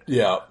 right?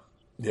 Yeah.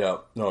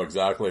 No,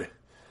 exactly.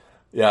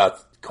 Yeah,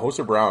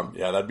 Kosa Brown.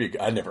 Yeah, that'd be.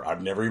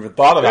 I've never even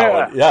thought of that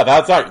one. Yeah,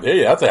 that's a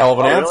hell of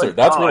an answer. Really?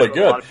 That's really good.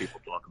 A lot of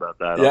people talk about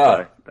that. Yeah,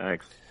 okay,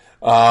 thanks.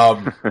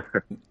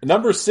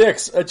 Number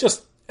 6,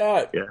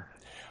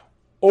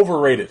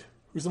 overrated.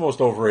 Who's the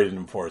most overrated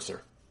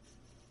enforcer?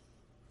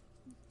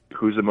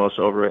 Who's the most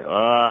overrated?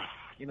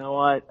 You know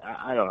what?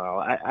 I don't know.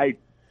 I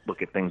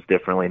look at things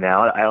differently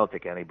now. I don't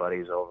think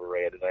anybody's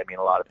overrated. I mean,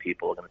 a lot of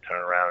people are going to turn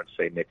around and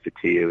say Nick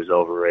Fotiu is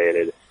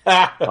overrated.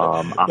 I've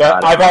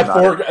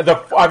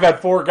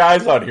had 4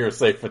 guys on here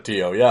say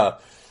Fotiu. Yeah.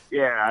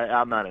 Yeah,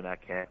 I'm not in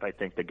that camp. I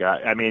think the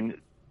guy. I mean,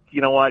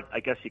 you know what? I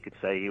guess you could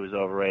say he was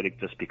overrated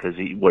just because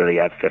he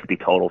had 50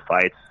 total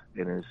fights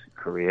in his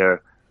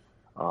career.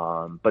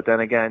 But then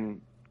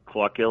again,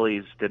 Clark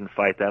Gillies didn't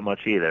fight that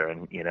much either,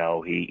 and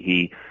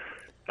he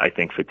I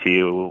think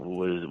Fatiou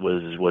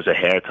was a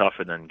hair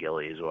tougher than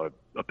Gillies, or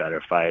a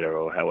better fighter,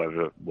 or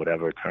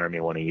whatever term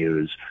you want to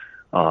use.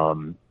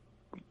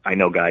 I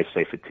know guys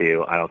say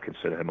Fatiou. I don't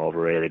consider him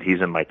overrated.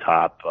 He's in my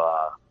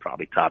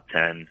probably top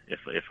 10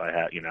 if I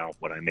had,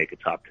 when I make a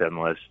top 10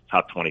 list,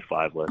 top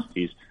 25 list.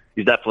 He's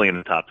definitely in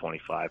the top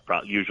 25.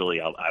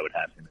 Usually I would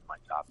have him in my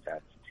top 10.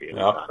 He's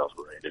not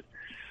overrated.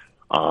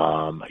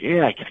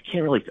 I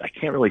can't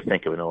really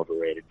think of an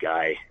overrated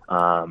guy.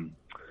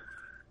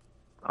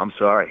 I'm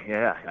sorry.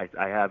 Yeah,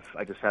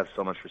 I just have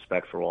so much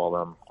respect for all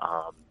of them.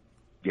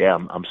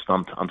 I'm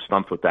stumped. I'm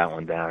stumped with that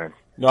one, Darren.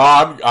 No,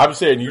 I'm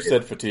saying you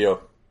said Fatiou.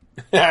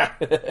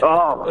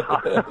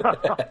 Oh.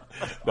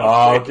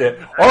 No,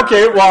 okay.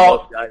 Okay,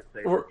 well, guys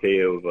say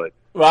Fatiou, but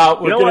well,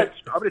 you know what?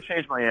 I'm going to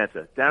change my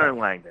answer. Darren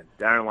Langdon.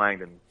 Darren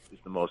Langdon is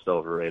the most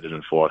overrated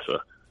enforcer.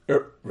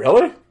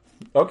 Really?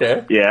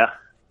 Okay. Yeah.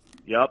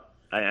 Yep.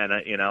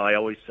 I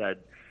always said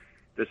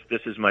this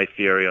is my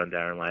theory on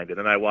Darren Langdon,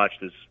 and I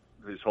watched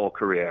his whole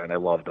career, and I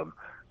loved him,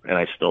 and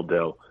I still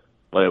do.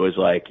 But it was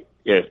like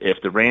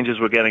if the Rangers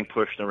were getting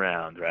pushed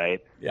around,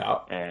 right? Yeah.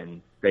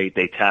 And they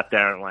tap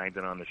Darren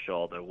Langdon on the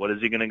shoulder, what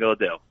is he going to go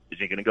do? Is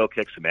he going to go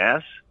kick some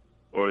ass,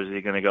 or is he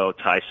going to go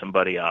tie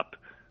somebody up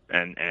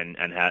and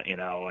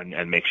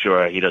make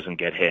sure he doesn't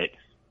get hit,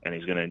 and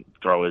he's going to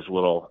throw his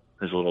little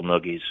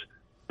noogies?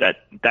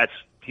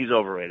 He's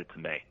overrated to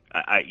me.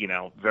 I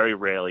very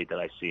rarely did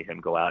I see him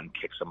go out and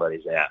kick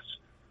somebody's ass,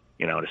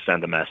 to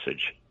send a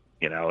message.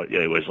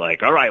 It was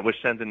like, all right, we're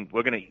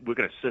gonna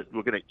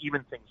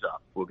even things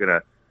up. We're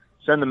gonna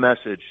send a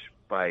message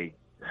by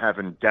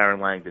having Darren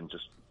Langdon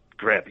just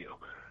grab you,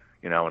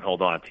 and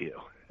hold on to you.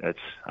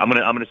 I'm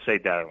gonna say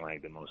Darren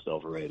Langdon most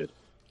overrated.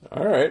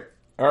 All right.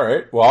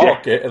 Well, yeah.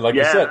 Okay. Like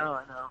you said,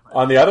 I know.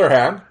 On the other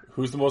hand,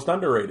 who's the most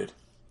underrated?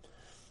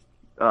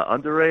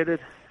 Underrated?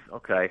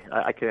 Okay,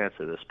 I can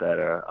answer this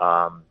better.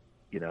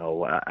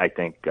 I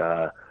think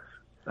I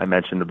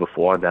mentioned it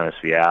before, Dennis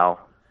Vial.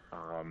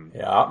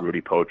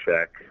 Rudy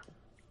Pochek,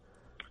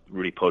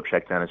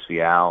 Dennis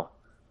Vial.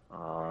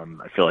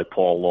 I feel like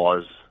Paul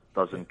Laws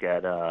doesn't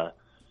get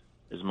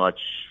as much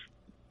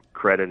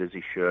credit as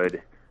he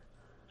should.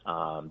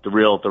 The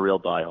real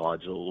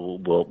diehards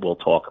will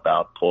talk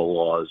about Paul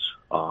Laws,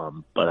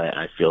 but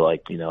I feel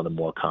like the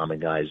more common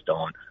guys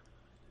don't.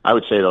 I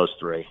would say those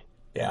three.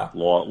 Yeah,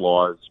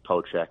 Laws,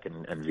 Pochek,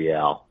 and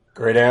Vial.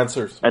 Great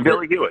answers. And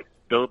Billy Hewitt.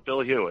 Bill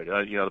Hewitt.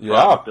 The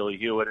problem with Billy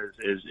Hewitt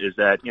is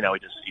that he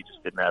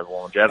just didn't have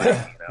longevity.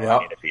 I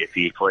mean, if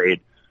he played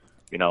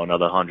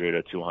another 100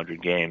 or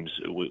 200 games,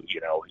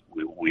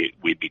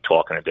 we'd be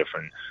talking a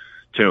different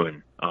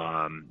tune.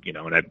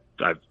 And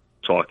I've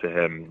talked to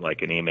him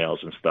like in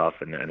emails and stuff,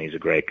 and he's a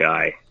great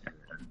guy.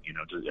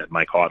 And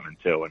Mike Hartman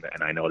too,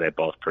 and I know they're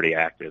both pretty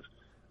active.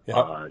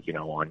 On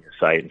your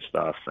site and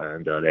stuff,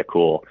 and they're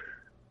cool.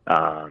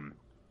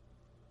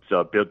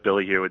 So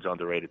Billy Hewitt's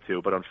underrated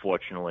too, but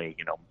unfortunately,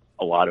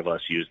 a lot of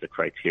us use the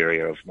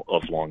criteria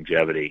of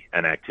longevity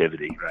and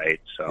activity,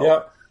 right?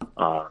 So,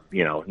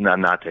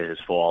 not to his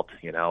fault,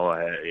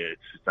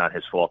 it's not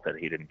his fault that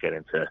he didn't get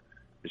into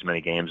as many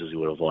games as he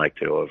would have liked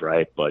to have,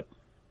 right? But,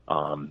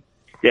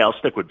 I'll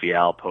stick with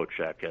Vial,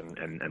 Pochek,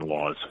 and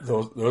Laws.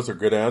 Those are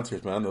good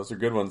answers, man. Those are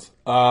good ones.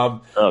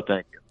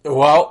 Thank you.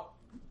 Well,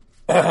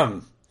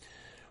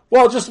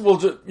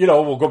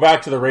 we'll go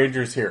back to the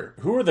Rangers here.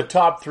 Who are the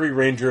top 3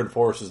 Ranger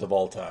enforcers of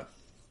all time?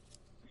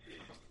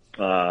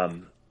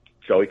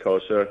 Joey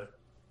Kocur,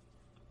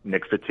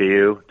 Nick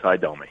Fatiou, Ty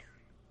Domi.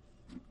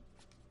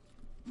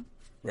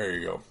 There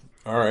you go.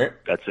 All right.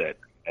 That's it.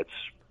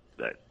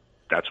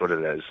 That's what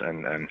it is.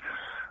 And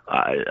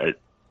I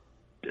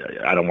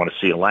don't want to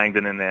see a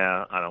Langdon in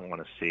there. I don't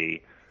want to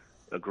see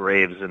a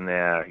Graves in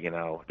there.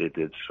 They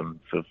did from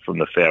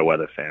the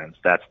Fairweather fans.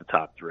 That's the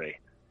top 3.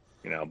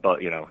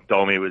 But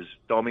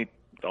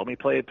Domi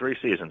played 3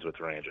 seasons with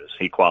the Rangers.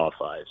 He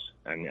qualifies,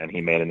 and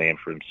he made a name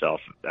for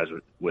himself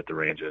with the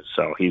Rangers.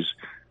 So he's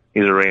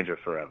a Ranger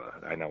forever.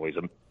 I know he's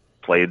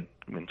played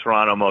in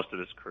Toronto most of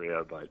his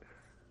career, but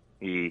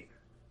he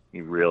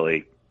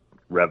really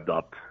revved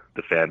up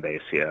the fan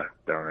base here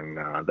during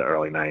the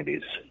early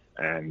 '90s,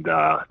 and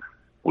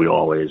we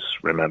always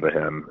remember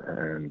him.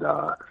 And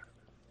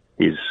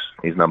he's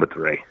number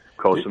 3.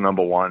 Kocur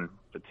number 1,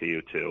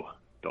 Fatiou 2,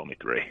 Domi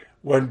 3.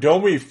 When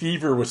Domi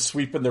Fever was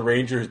sweeping the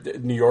Rangers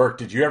in New York,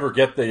 did you ever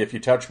get the "If you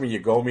touch me, you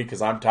go me"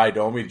 because I'm Ty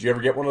Domi? Did you ever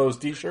get one of those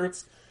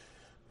T-shirts?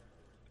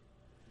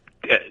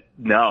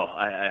 No,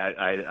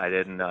 I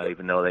didn't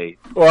even know they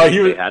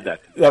had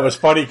that. That was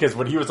funny because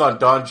when he was on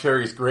Don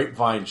Cherry's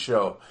Grapevine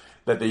show,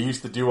 that they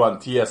used to do on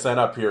TSN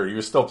up here. He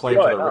was still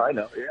playing for the. I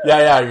know. Yeah.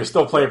 Yeah. He was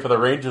still playing for the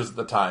Rangers at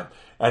the time.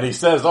 And he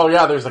says, "Oh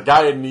yeah, there's a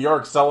guy in New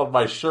York selling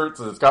my shirts,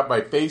 and it's got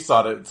my face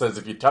on it. It says,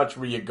 if you touch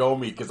me, you go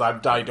me, because I'm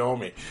Ty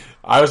Domi."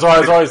 I'm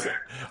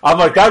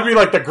like, that'd be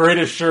like the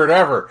greatest shirt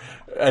ever.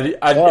 And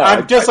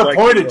I'm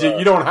disappointed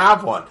you don't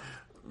have one.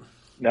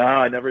 No,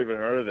 I never even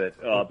heard of it.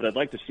 But I'd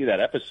like to see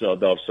that episode,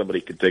 though, if somebody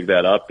could dig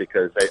that up,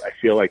 because I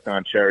feel like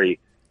Don Cherry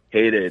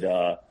hated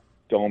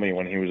Domi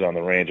when he was on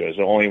the Rangers.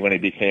 Only when he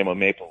became a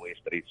Maple Leaf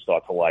did he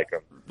start to like him.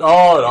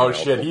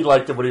 Shit. He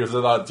liked him when he was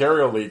in the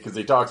Ontario League, because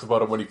he talks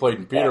about him when he played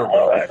in Peterborough.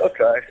 All right,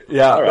 okay.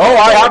 Yeah. All right.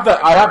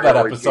 I have that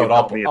episode.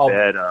 I'll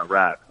bad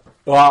rap.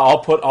 Well,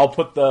 I'll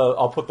put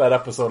that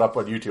episode up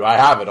on YouTube. I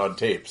have it on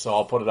tape, so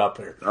I'll put it up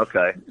here.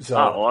 Okay. So,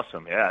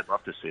 awesome. Yeah, I'd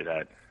love to see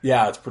that.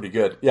 Yeah, it's pretty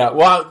good. Yeah.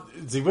 Well,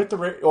 is he with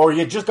or he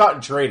had just gotten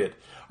traded?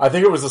 I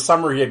think it was the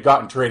summer he had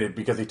gotten traded,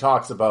 because he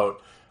talks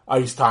about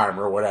Ice Time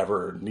or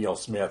whatever, Neil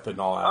Smith and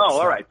all that. Oh,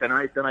 all right. Then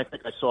I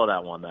think I saw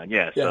that one then.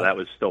 Yeah. So that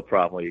was still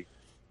probably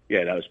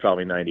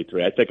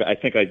 93. I think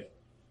I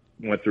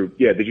went through.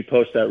 Yeah. Did you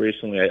post that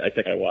recently? I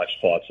think I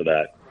watched parts of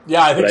that.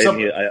 Yeah, I think so.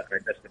 I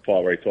missed the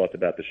part where he talked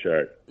about the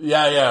shirt.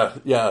 Yeah.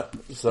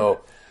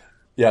 So,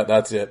 yeah,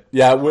 that's it.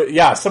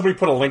 Yeah, somebody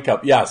put a link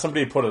up. Yeah,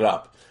 somebody put it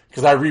up,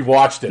 because I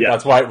rewatched it. Yeah.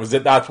 That's why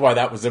That's why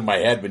that was in my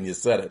head when you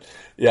said it.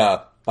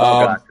 Yeah.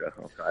 Gotcha.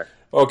 Okay.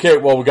 Okay.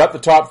 Well, we got the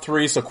top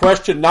 3. So,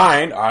 question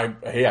 9. I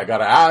got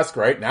to ask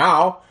right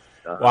now.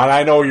 Well, and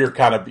I know you're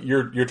trying to be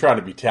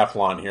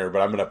Teflon here,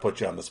 but I'm going to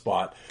put you on the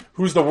spot.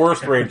 Who's the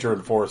worst Ranger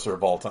enforcer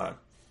of all time?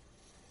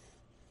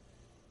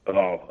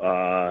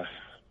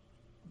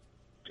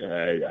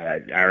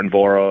 Aaron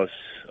Voros,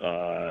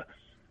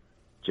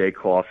 Jay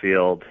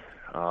Caulfield.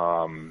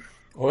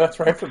 That's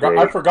right.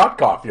 I forgot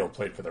Caulfield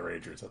played for the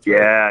Rangers. That's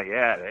right.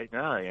 Yeah.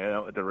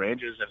 The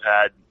Rangers have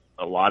had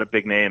a lot of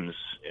big names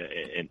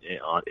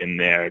on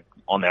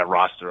their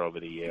roster over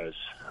the years.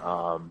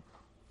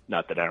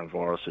 Not that Aaron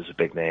Voros is a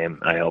big name.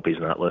 I hope he's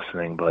not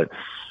listening, but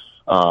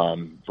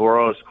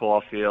Voros,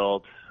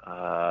 Caulfield.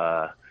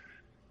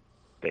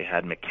 They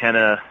had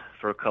McKenna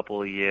for a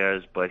couple of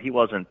years, but he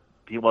wasn't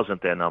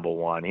their number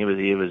one. He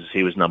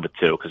was number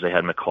 2, because they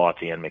had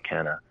McCarthy and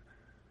McKenna.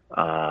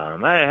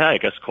 I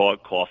guess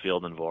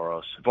Caulfield and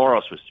Voros.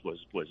 Voros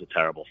was a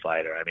terrible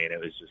fighter. I mean,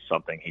 it was just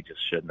something he just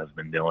shouldn't have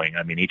been doing.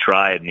 I mean, he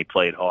tried and he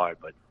played hard,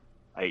 but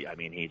I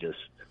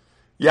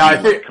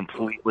think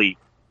completely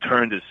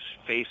turned his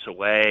face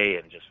away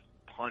and just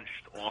punched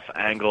off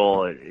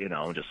angle,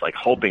 just like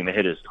hoping to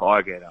hit his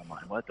target. I'm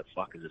like, what the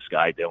fuck is this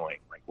guy doing?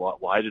 Like,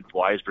 why is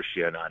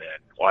Brashear not in?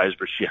 Why is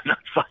Brashear not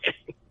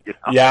fighting?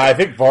 Yeah, I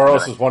think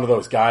Voros was one of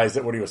those guys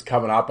that when he was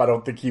coming up, I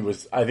think he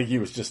was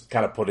just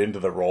kind of put into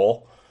the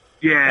role.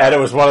 Yeah. And it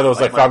was one of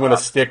those, like, if I'm going to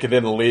stick it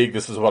in the league,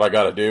 this is what I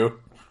got to do.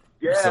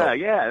 Yeah,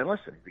 yeah. And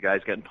listen, the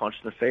guy's getting punched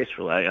in the face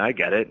for that. I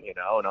get it, and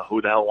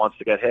who the hell wants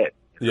to get hit?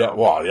 Yeah,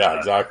 well, yeah,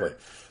 exactly.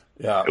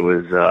 Yeah. It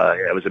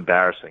was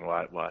embarrassing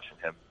watching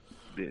him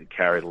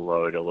carry the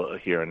load a little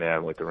here and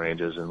there with the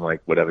Rangers in,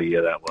 like, whatever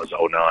year that was,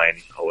 09,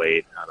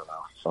 08, I don't know,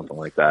 something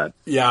like that.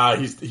 Yeah,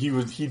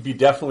 he'd be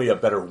definitely a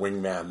better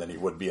wingman than he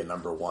would be a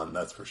number 1,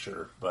 that's for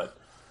sure. But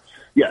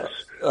yes.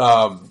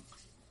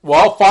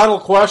 Well, final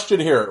question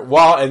here.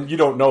 Well, and you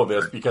don't know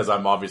this because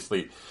I'm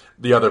obviously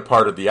the other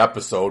part of the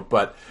episode,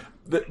 but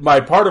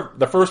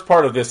the first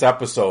part of this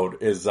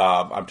episode is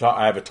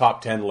I have a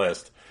top 10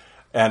 list,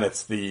 and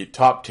it's the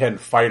top 10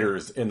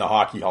 fighters in the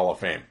Hockey Hall of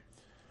Fame.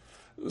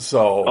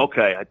 So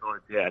okay, I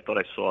thought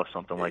I saw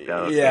something like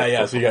that.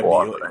 Yeah. So you got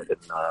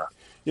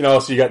Neely,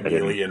 so you got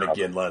Neely and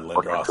McGinley and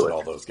Lindros and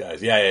all those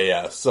guys.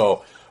 Yeah.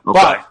 So, okay.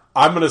 But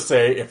I'm going to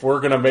say if we're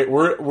going to make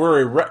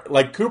we're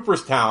like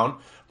Cooperstown,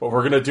 but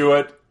we're going to do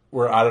it.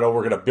 We're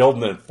going to build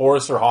an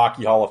Enforcer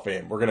Hockey Hall of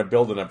Fame. We're going to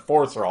build an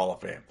Enforcer Hall of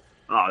Fame.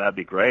 Oh, that'd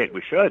be great.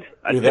 We should.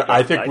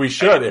 I think we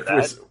should.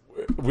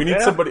 We need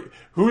somebody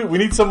we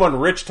need someone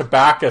rich to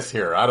back us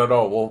here. I don't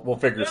know. We'll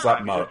figure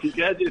something out.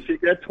 If you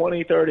get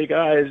 20, 30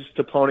 guys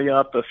to pony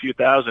up a few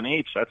thousand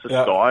each, that's a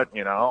start.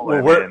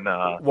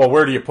 Well,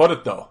 where do you put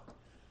it though?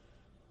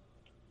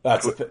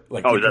 That's is that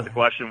the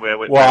question? Where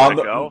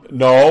go?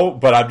 No,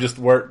 but I'm just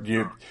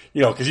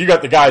because you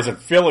got the guys in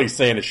Philly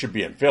saying it should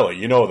be in Philly.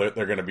 That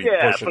they're going to be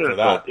pushing for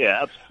that.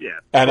 Yeah.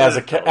 And as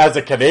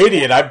a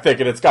Canadian, I'm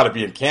thinking it's got to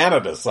be in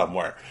Canada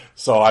somewhere.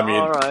 So I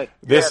mean,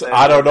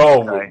 I don't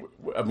know. Okay.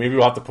 Maybe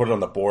we'll have to put it on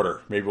the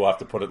border. Maybe we'll have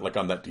to put it like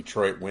on that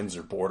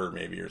Detroit-Windsor border,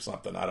 maybe or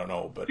something. I don't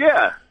know, but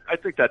yeah, I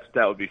think that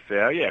would be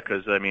fair. Yeah,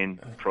 because I mean,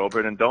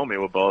 Probert and Domi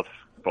were both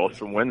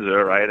from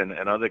Windsor, right, and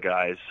other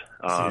guys.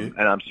 And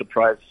I'm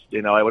surprised.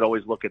 I would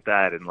always look at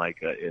that and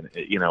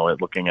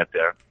looking at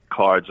their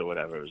cards or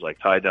whatever. It was like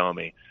Ty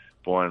Domi,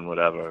 born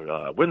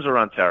whatever, Windsor,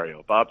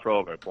 Ontario. Bob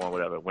Probert, born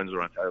whatever,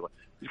 Windsor, Ontario.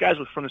 These guys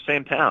were from the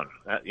same town,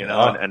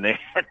 and they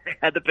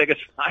had the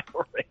biggest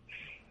rivalry.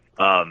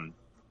 And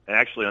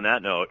actually, on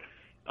that note,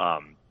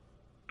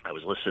 I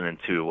was listening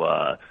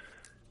to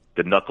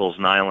the Knuckles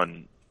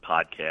Nyland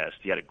podcast.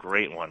 He had a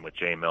great one with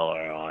Jay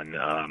Miller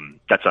on.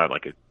 That's not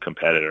like a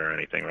competitor or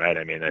anything, right?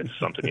 I mean, that's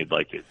something you'd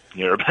like to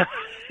hear about.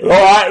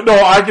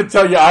 I can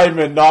tell you, I'm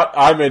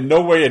in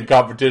no way in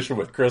competition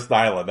with Chris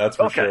Nyland. That's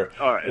for sure.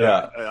 All right.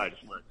 Yeah. I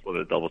just wanted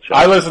to double check.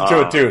 I listened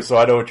to it too, so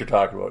I know what you're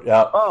talking about.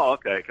 Yeah. Oh,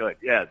 okay, good.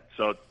 Yeah.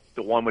 So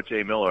the one with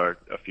Jay Miller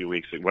a few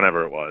weeks,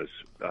 whenever it was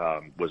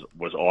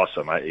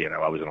awesome.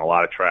 I was in a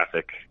lot of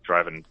traffic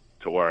driving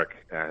to work,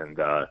 and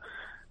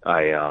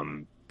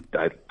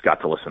I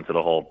got to listen to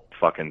the whole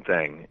fucking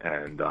thing,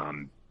 and I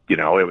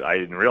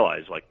didn't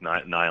realize like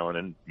Nyland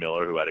and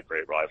Miller, who had a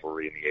great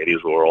rivalry in the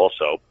 '80s, were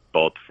also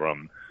both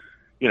from,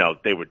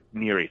 they were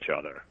near each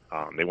other.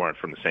 They weren't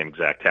from the same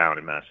exact town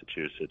in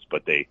Massachusetts,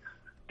 but they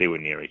were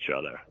near each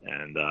other,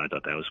 and I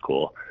thought that was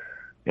cool.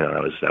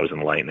 That was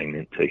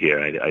enlightening to hear.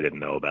 I didn't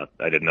know that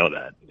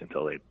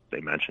until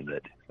they mentioned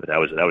it. But that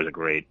was a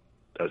great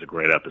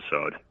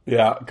episode.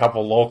 Yeah, a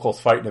couple locals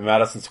fighting in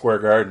Madison Square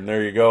Garden.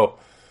 There you go.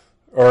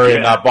 Or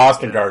in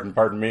Boston Garden,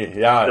 pardon me.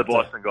 Yeah. The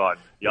Boston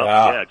Garden. Yep.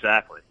 Yeah,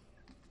 exactly.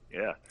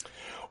 Yeah.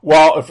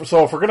 Well, if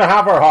we're going to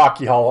have our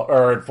Hockey Hall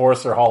or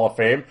Enforcer Hall of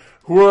Fame,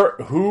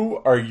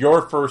 who are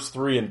your first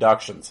three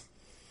inductions?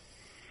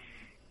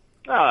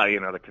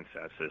 The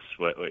consensus.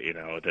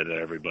 That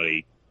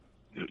everybody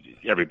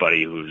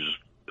whose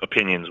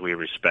opinions we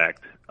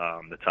respect.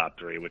 The top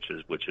three, which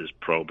is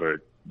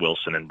Probert,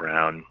 Wilson, and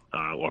Brown,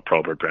 or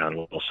Probert,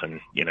 Brown,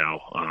 Wilson.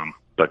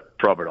 But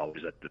Probert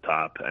always at the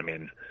top. I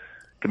mean,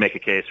 could make a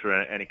case for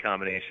any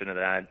combination of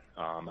that.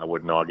 I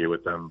wouldn't argue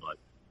with them, but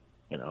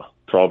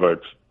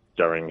Probert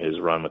during his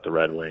run with the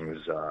Red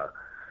Wings,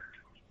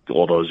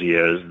 all those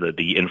years,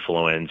 the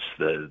influence,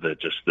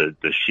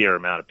 the sheer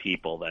amount of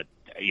people that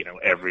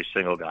every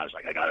single guy's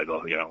like, I gotta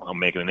go. I'm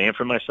making a name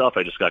for myself.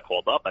 I just got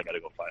called up. I gotta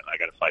go fight. I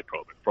gotta fight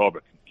Probert.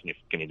 Probert, can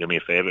you do me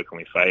a favor? Can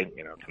we fight?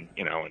 And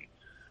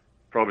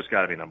Probert's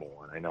got to be number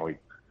one. I know he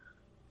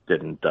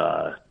didn't,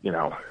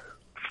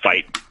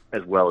 fight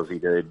as well as he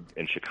did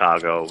in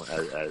Chicago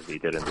as he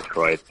did in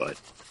Detroit, but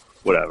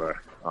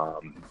whatever.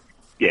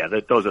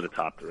 Those are the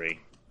top three.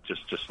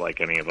 Just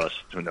like any of us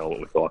who know what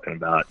we're talking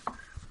about.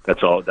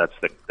 That's all. That's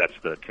the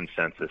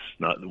consensus.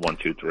 Not the 1,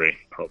 2, 3.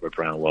 Probert,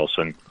 Brown,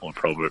 Wilson, or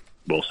Probert,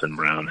 Wilson,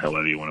 Brown.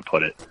 However you want to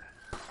put it.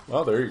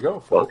 Well, there you go,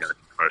 folks. Well,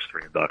 first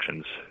three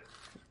inductions.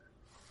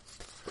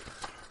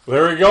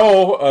 There we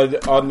go.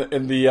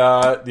 In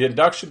the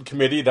induction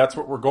committee, that's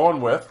what we're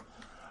going with.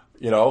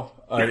 That's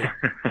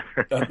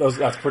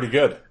pretty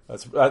good.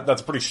 That's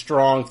a pretty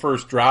strong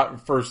first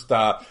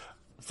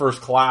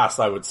class,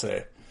 I would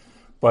say.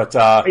 But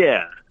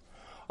yeah,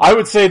 I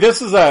would say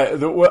this is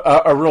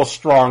a real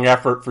strong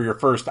effort for your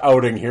first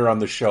outing here on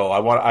the show.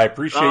 I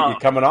appreciate you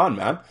coming on,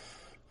 man.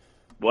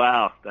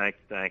 Wow,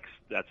 thanks.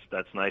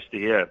 That's nice to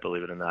hear.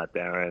 Believe it or not,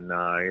 Darren.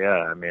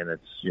 I mean,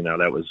 it's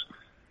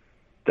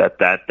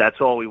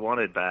that's all we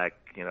wanted back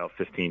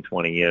 15,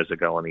 20 years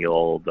ago on the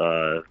old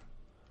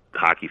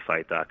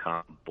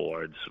hockeyfight.com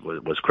boards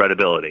was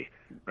credibility,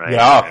 right?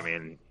 Yeah. I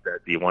mean,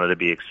 that you wanted to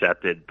be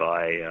accepted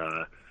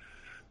by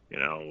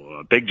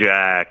Big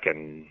Jack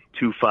and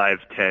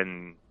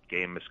 2-5-10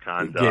 game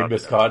misconduct. Game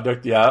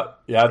misconduct, yeah.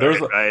 There's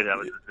right. That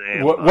was his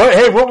name.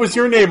 What was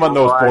your name on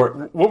those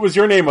boards? What was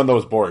your name on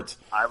those boards?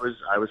 I was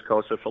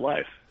Kosa for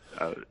life.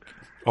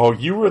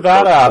 You were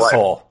that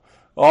asshole.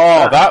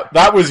 Oh,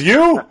 that was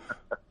you.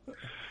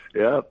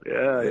 Yep.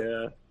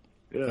 Yeah.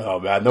 Oh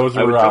man, those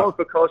were. I was going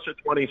for Kosa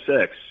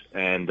 26,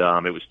 and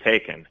it was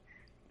taken.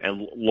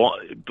 And lo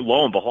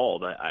and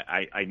behold,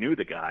 I knew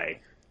the guy.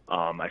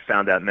 I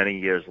found out many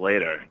years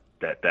later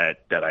that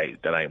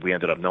we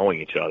ended up knowing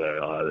each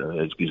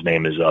other. His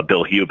name is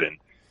Bill Hubin,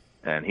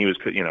 and he was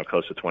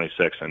Kosa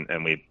 26,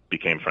 and we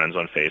became friends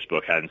on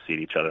Facebook. Hadn't seen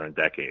each other in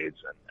decades,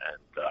 and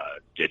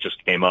it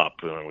just came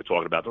up. We were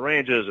talking about the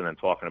Rangers, and then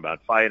talking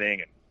about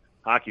fighting and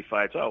hockey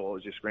fights. Oh, what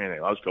was your screen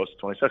name? I was Kosa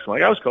 26. I'm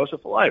like, I was Kosa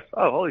for life.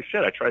 Oh, holy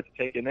shit! I tried to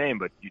take your name,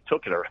 but you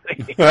took it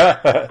already.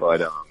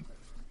 But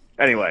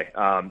anyway,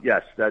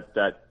 yes, that's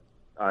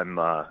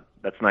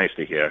nice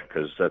to hear,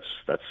 because that's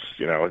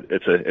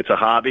it's a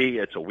hobby.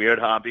 It's a weird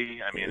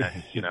hobby. I mean,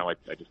 I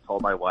just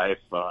told my wife,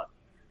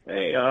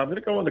 hey, I'm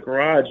gonna go in the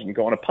garage and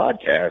go on a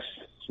podcast.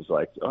 She's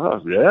like,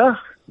 oh yeah.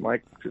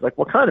 She's like,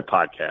 what kind of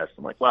podcast?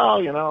 I'm like,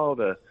 well,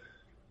 the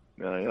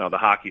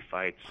Hockey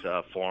Fights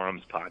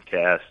forums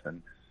podcast,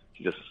 and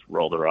she just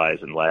rolled her eyes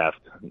and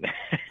laughed.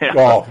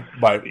 Oh,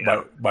 my wife.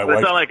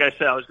 It's not like I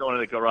said I was going to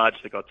the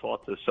garage to go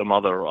talk to some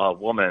other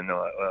woman,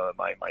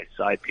 my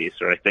side piece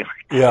or anything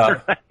like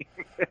that. Yeah.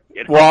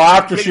 Well,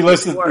 after she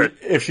listens,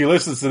 if she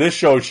listens to this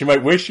show, she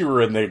might wish you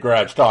were in the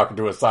garage talking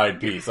to a side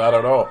piece. I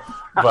don't know,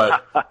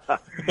 but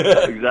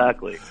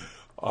exactly.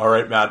 All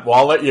right, Matt. Well,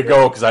 I'll let you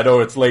go because I know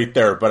it's late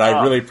there, but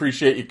I really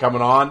appreciate you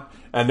coming on,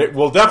 and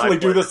we'll definitely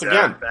do this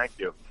again. Thank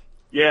you.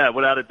 Yeah,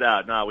 without a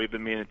doubt. No, we've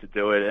been meaning to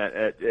do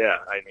it. Yeah,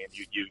 I mean,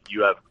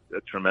 you have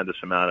a tremendous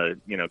amount of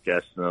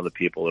guests and other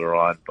people that are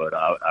on, but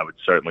I would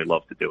certainly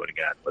love to do it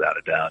again, without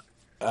a doubt.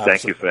 Absolutely.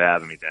 Thank you for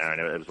having me, Darren.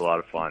 It was a lot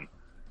of fun.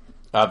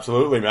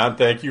 Absolutely, man.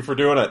 Thank you for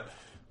doing it.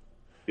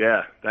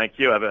 Yeah, thank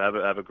you. Have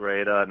a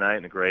great night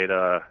and a great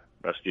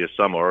rest of your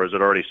summer, or is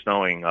it already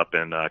snowing up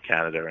in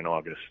Canada in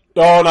August?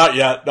 Oh, not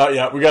yet.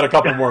 We got a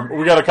couple more.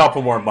 We got a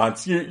couple more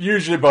months.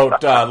 Usually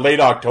about late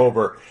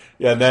October.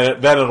 Yeah, and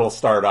then it'll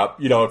start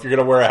up. You know, if you're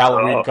going to wear a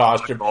Halloween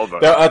costume,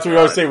 that's what we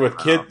always say with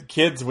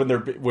kids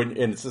when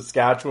in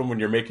Saskatchewan, when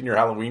you're making your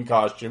Halloween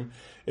costume,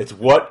 it's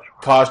what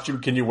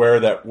costume can you wear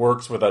that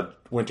works with a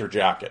winter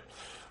jacket?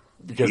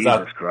 Because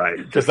that's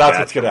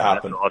what's going to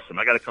happen. That's awesome.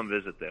 I got to come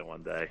visit there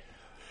one day.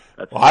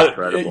 That's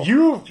incredible.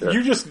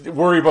 You just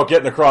worry about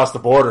getting across the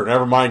border.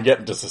 Never mind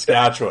getting to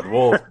Saskatchewan.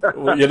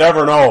 You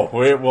never know.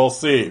 We'll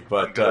see.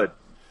 But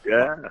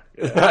yeah.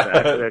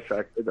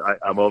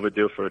 I'm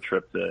overdue for a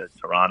trip to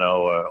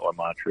Toronto or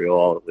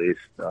Montreal at least.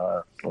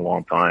 A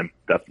long time.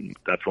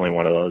 Definitely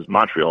one of those.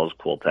 Montreal's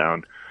a cool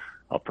town.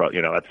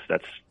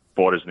 That's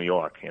borders New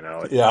York. You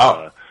know.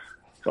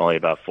 It's only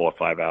about 4 or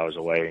 5 hours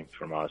away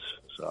from us.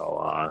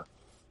 So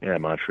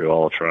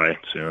Montreal I'll try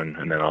soon,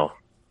 and then I'll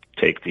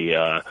take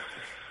the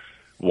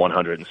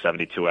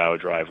 172-hour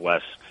drive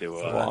west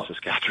to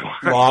Saskatchewan.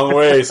 Long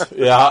ways,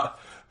 yeah.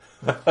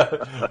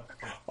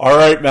 All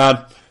right,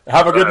 man.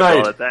 Have a good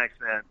night. Brother. Thanks,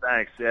 man.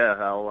 Thanks. Yeah,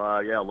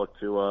 I'll look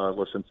to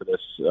listen to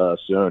this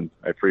soon.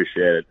 I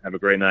appreciate it. Have a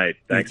great night.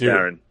 Thanks,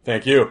 Darren.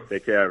 Thank you.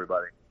 Take care,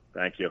 everybody.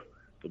 Thank you.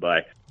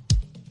 Goodbye.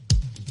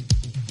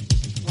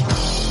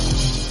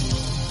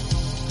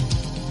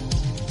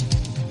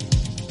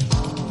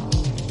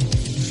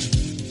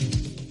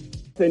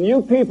 And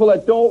you people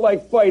that don't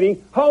like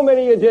fighting, how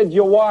many of you did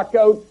you walk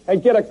out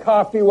and get a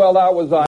coffee while that was on?